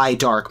around high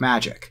dark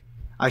magic.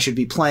 I should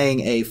be playing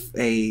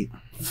a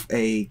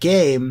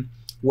game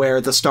where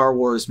the Star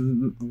Wars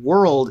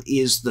world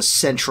is the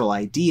central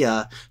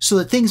idea so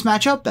that things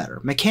match up better.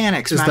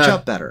 Mechanics match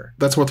up better.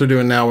 That's what they're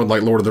doing now with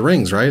Lord of the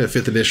Rings, right? A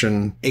 5th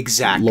edition.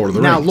 Exactly. Lord of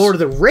the Now, Rings. Lord of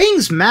the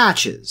Rings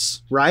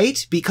matches,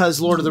 right?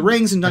 Because Lord of the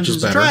Rings and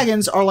Dungeons &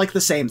 Dragons are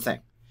the same thing.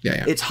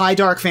 Yeah. It's high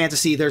dark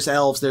fantasy. There's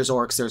elves, there's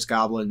orcs, there's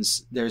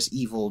goblins, there's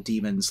evil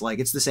demons. Like,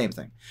 it's the same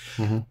thing.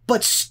 Mm-hmm.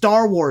 But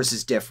Star Wars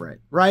is different,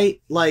 right?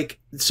 Like,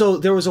 so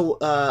there was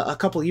a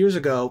couple years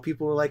ago,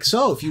 people were like,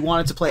 so if you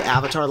wanted to play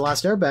Avatar: The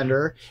Last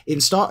Airbender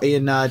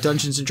in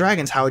Dungeons and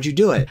Dragons, how would you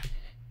do it?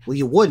 Well,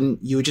 you wouldn't.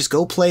 You would just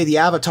go play the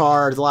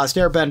Avatar: The Last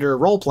Airbender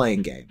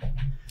role-playing game.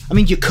 I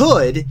mean, you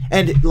could,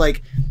 and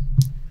like,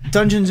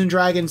 Dungeons and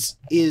Dragons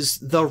is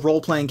the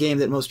role-playing game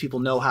that most people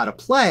know how to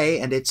play,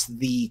 and it's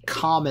the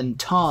common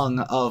tongue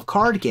of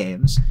card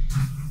games,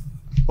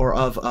 or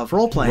of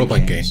role-playing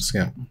games.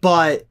 Yeah.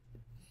 But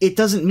it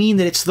doesn't mean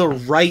that it's the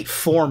right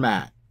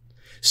format.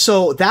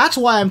 So that's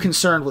why I'm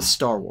concerned with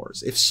Star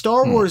Wars. If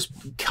Star Wars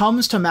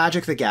comes to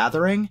Magic the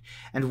Gathering,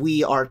 and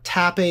we are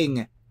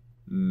tapping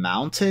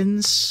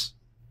mountains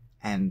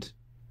and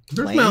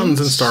There's plains,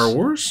 mountains in Star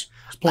Wars.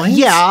 Plains?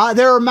 Yeah,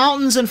 there are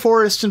mountains and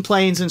forests and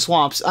plains and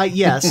swamps.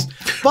 Yes,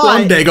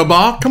 but on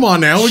Dagobah. Come on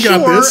now, we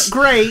got this.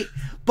 Great,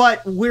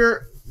 but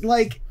we're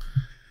like,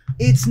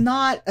 it's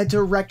not a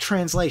direct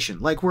translation.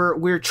 Like,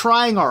 we're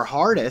trying our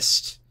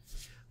hardest,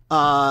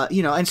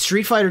 and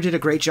Street Fighter did a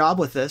great job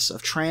with this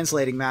of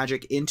translating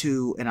Magic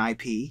into an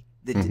IP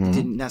that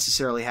didn't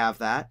necessarily have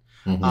that.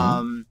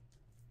 Mm-hmm.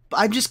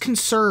 I'm just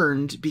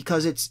concerned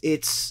because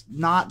it's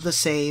not the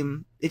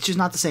same. It's just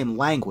not the same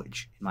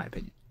language, in my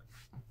opinion.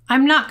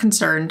 I'm not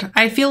concerned.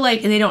 I feel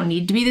like they don't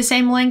need to be the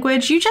same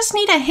language. You just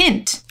need a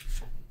hint.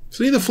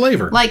 So you need the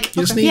flavor. Like,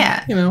 you just need,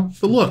 the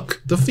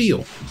look, the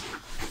feel.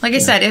 Like I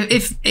said,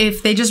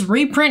 if they just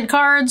reprint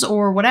cards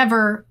or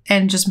whatever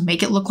and just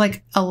make it look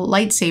like a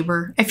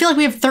lightsaber, I feel like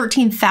we have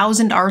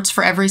 13,000 arts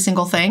for every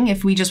single thing.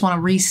 If we just want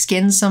to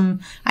reskin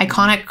some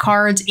iconic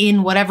cards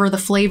in whatever the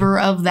flavor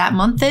of that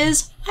month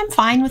is, I'm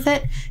fine with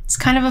it. It's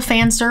kind of a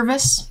fan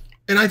service.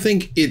 And I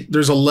think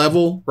there's a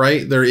level,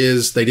 right?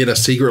 They did a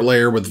secret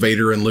lair with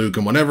Vader and Luke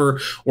and whatever,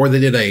 or they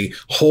did a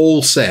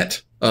whole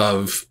set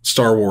of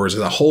Star Wars,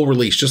 a whole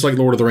release, just like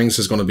Lord of the Rings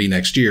is going to be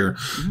next year.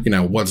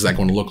 Mm-hmm. What's that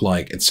going to look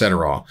like,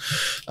 etc.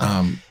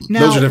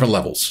 Those are different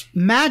levels.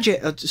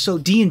 Magic, so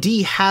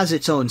D&D has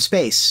its own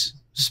place,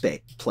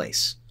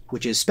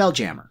 which is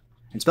Spelljammer.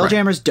 And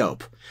Spelljammer is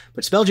dope,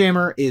 but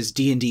Spelljammer is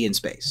D&D in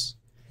space.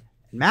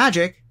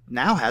 Magic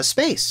now has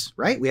space,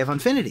 right? We have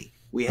Unfinity.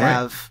 We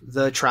have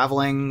the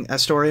traveling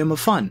Astorium of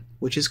Fun,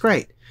 which is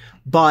great.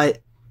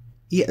 But,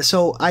 yeah,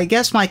 so I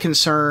guess my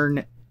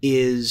concern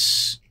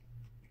is...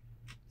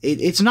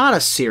 It's not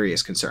a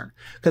serious concern.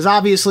 Because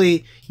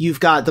obviously, you've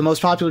got the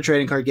most popular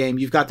trading card game,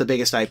 you've got the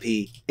biggest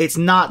IP. It's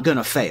not going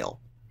to fail.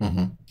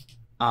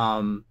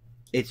 Mm-hmm.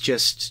 It's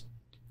just,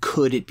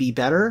 could it be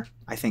better?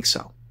 I think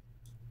so.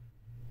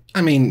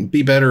 I mean,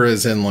 be better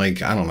as in,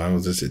 like, I don't know,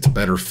 it's a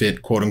better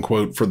fit, quote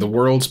unquote, for the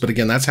worlds. But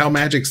again, that's why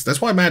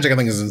Magic, I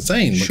think, is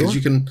insane, because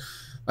you can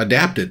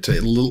adapt it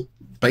to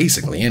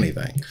basically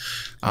anything.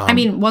 I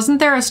mean, wasn't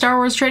there a Star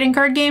Wars trading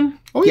card game?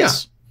 Oh,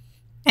 yes.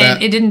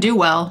 And it didn't do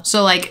well.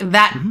 So, like,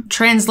 that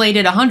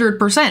translated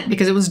 100%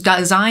 because it was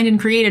designed and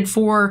created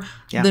for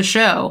the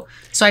show.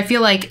 So I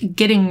feel like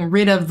getting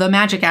rid of the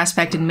Magic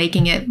aspect and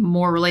making it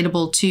more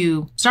relatable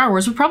to Star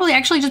Wars would probably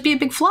actually just be a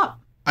big flop.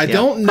 I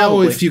don't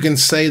know if you can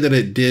say that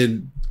it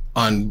did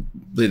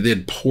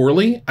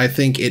poorly. I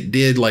think it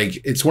did, like,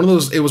 it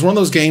was one of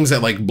those games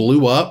that, like,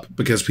 blew up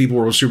because people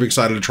were super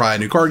excited to try a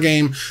new card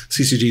game.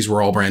 CCGs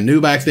were all brand new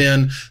back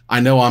then. I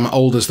know I'm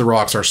old as the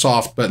rocks are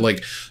soft, but,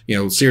 like,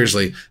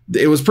 seriously,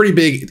 it was pretty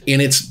big in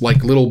its,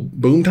 like, little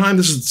boom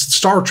time.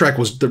 Star Trek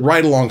was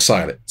right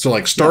alongside it. So,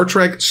 like, Star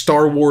Trek,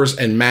 Star Wars,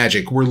 and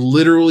Magic were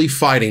literally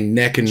fighting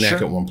neck and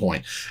neck at one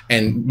point.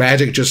 And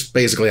Magic just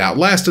basically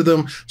outlasted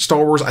them.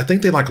 Star Wars, I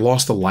think they, like,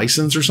 lost the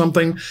license or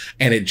something,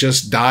 and it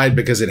just died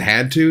because it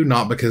had to,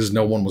 not because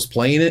no one was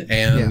playing it,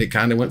 and it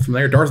kind of went from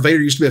there. Darth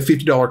Vader used to be a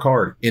 $50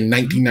 card in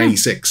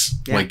 1996.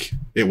 Like,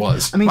 it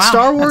was. I mean,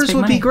 Star Wars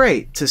would be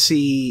great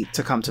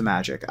to come to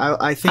Magic.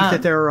 I think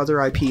that there are other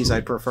IPs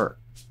I'd prefer.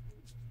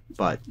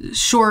 But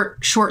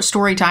short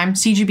story time.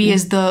 CGB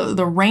is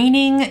the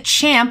reigning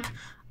champ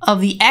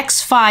of the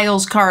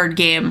X-Files card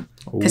game.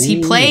 Because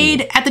he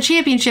played at the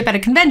championship at a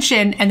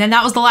convention, and then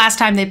that was the last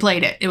time they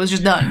played it. It was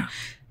just done.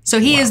 So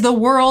he is the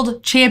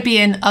world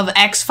champion of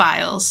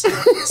X-Files.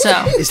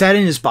 So is that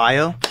in his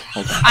bio?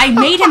 I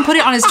made him put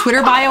it on his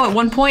Twitter bio at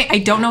one point. I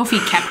don't know if he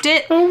kept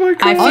it. Oh my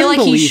God. I feel like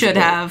he should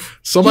have.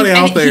 Somebody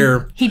out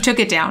there. He took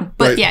it down.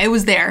 But yeah, it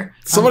was there.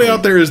 Somebody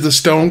out there is the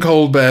stone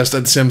cold best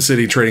at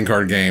SimCity trading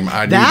card game.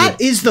 That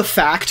is the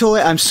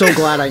factoid. I'm so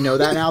glad I know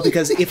that now,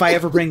 because if I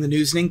ever bring the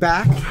Newsning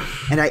back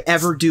and I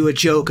ever do a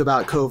joke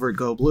about Covert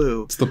Go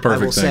Blue, it's the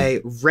perfect I will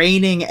say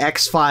reigning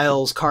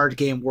X-Files card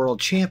game world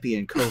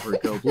champion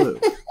Covert Go Blue.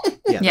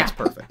 Yeah, that's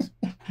perfect.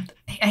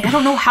 I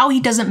don't know how he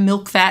doesn't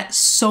milk that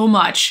so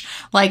much.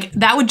 Like,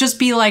 that would just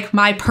be like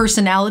my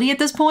personality at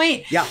this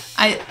point. Yeah.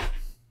 I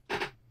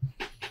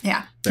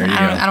don't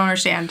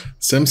understand.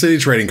 SimCity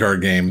trading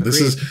card game. Agreed. This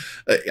is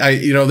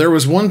There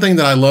was one thing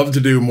that I loved to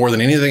do more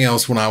than anything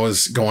else when I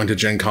was going to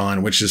Gen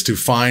Con, which is to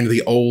find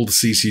the old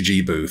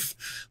CCG booth.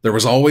 There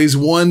was always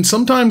one,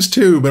 sometimes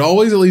two, but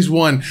always at least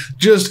one,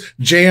 just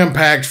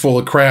jam-packed full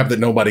of crap that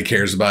nobody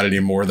cares about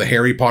anymore. The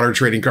Harry Potter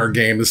trading card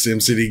game, the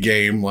SimCity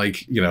game,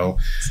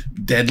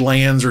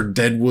 Deadlands or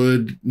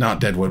Deadwood, not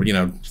Deadwood,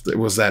 it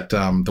was that,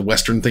 the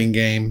Western thing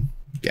game.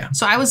 Yeah.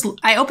 So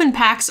I opened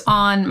packs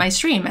on my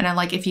stream,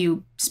 and if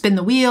you spin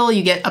the wheel,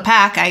 you get a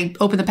pack. I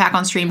open the pack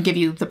on stream, give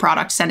you the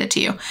product, send it to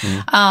you.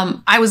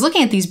 I was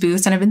looking at these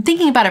booths, and I've been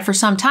thinking about it for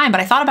some time,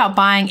 but I thought about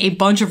buying a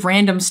bunch of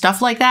random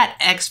stuff like that.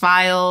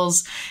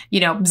 X-Files,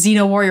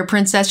 Xeno Warrior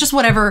Princess, just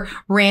whatever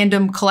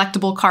random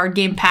collectible card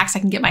game packs I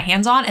can get my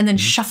hands on, and then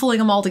shuffling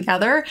them all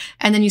together.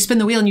 And then you spin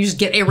the wheel and you just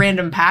get a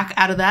random pack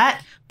out of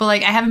that.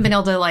 But I haven't been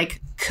able to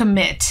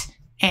commit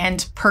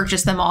and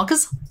purchase them all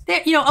because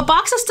a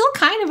box is still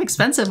kind of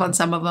expensive on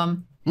some of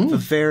them. I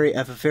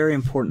have a very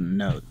important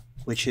note,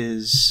 which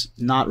is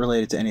not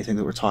related to anything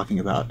that we're talking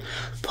about.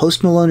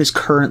 Post Malone is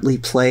currently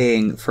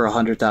playing for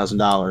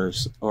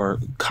 $100,000, or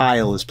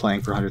Kyle is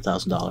playing for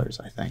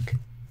 $100,000, I think.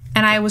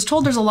 And I was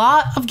told there's a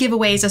lot of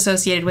giveaways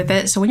associated with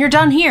it. So when you're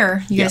done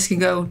here, you guys can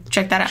go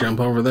check that out. Jump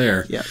over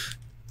there. Yeah.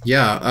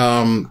 Yeah.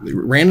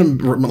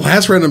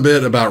 Last random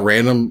bit about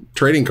random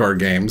trading card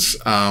games.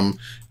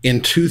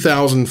 In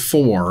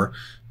 2004,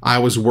 I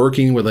was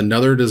working with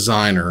another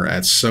designer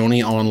at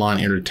Sony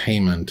Online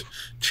Entertainment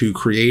to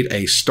create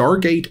a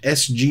Stargate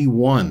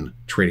SG-1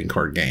 trading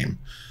card game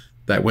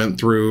that went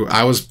through.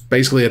 I was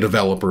basically a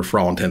developer for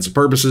all intents and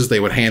purposes. They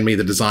would hand me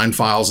the design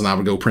files and I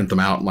would go print them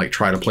out and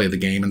try to play the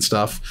game and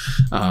stuff.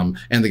 And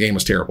the game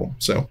was terrible.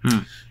 So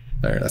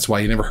that's why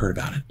you never heard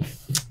about it.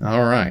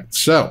 All right.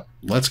 So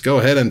let's go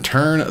ahead and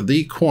turn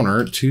the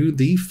corner to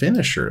the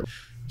finisher.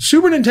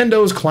 Super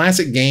Nintendo's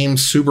classic game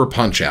Super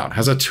Punch-Out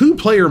has a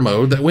 2-player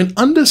mode that went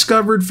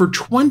undiscovered for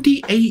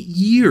 28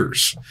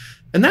 years.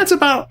 And that's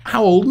about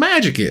how old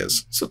Magic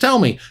is. So tell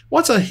me,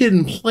 what's a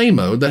hidden play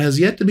mode that has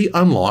yet to be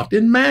unlocked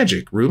in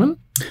Magic, Ruben?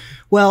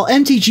 Well,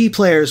 MTG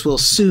players will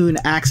soon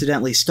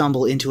accidentally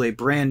stumble into a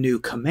brand new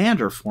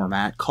Commander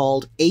format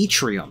called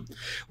Atrium,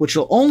 which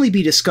will only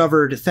be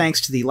discovered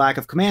thanks to the lack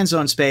of command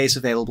zone space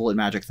available in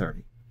Magic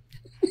 30.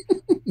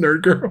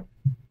 Nerd girl.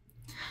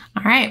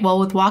 All right. Well,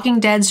 with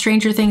Walking Dead,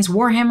 Stranger Things,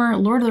 Warhammer,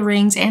 Lord of the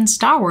Rings, and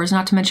Star Wars,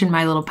 not to mention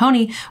My Little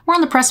Pony, we're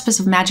on the precipice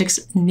of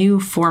Magic's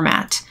new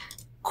format,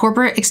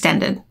 Corporate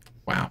Extended.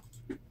 Wow.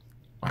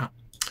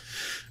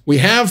 We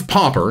have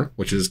Pauper,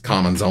 which is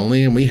commons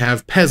only, and we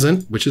have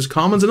Peasant, which is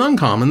commons and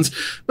uncommons,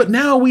 but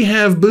now we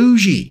have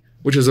Bougie,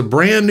 which is a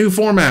brand new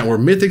format where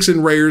mythics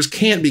and rares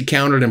can't be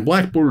countered and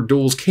Black Border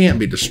duels can't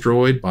be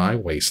destroyed by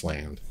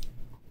Wasteland.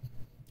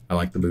 I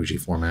like the Bougie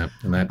format.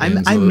 And that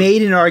I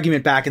made an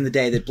argument back in the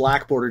day that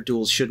Black Border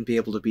duels shouldn't be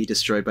able to be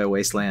destroyed by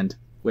Wasteland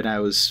when I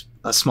was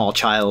a small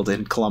child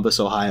in Columbus,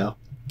 Ohio.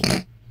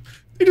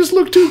 They just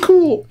look too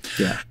cool.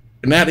 Yeah.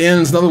 And that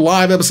ends another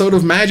live episode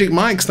of Magic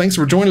Mike's. Thanks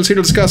for joining us here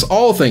to discuss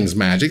all things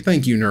Magic.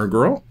 Thank you, Nerd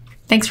Girl.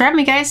 Thanks for having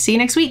me, guys. See you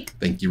next week.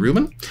 Thank you,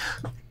 Ruben.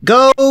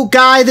 Go,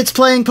 guy that's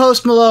playing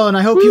Post Malone.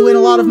 I hope you win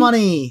a lot of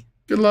money.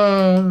 Good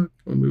luck.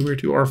 We'll move here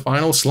to our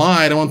final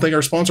slide. I want to thank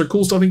our sponsor,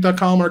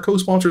 CoolStuffInc.com, our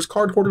co-sponsors,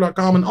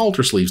 CardHoarder.com and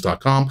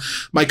AlterSleeves.com,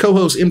 my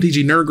co-hosts,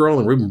 MTG Nerd Girl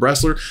and Ruben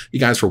Bressler. You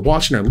guys for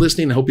watching or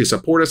listening. I hope you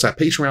support us at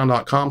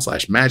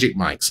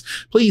patreon.com/magicmics.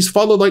 Please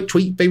follow, like,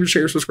 tweet, favorite,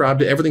 share, subscribe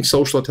to everything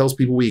social that tells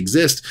people we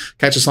exist.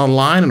 Catch us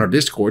online on our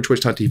Discord,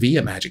 twitch.tv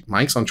at Magic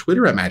Mics, on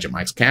Twitter at Magic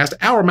Mics Cast,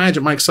 our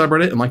Magic Mics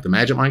subreddit, and like the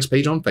Magic Mics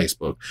page on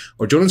Facebook.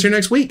 Or join us here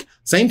next week,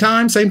 same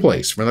time, same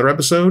place, for another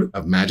episode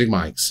of Magic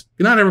Mics.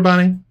 Good night,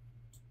 everybody.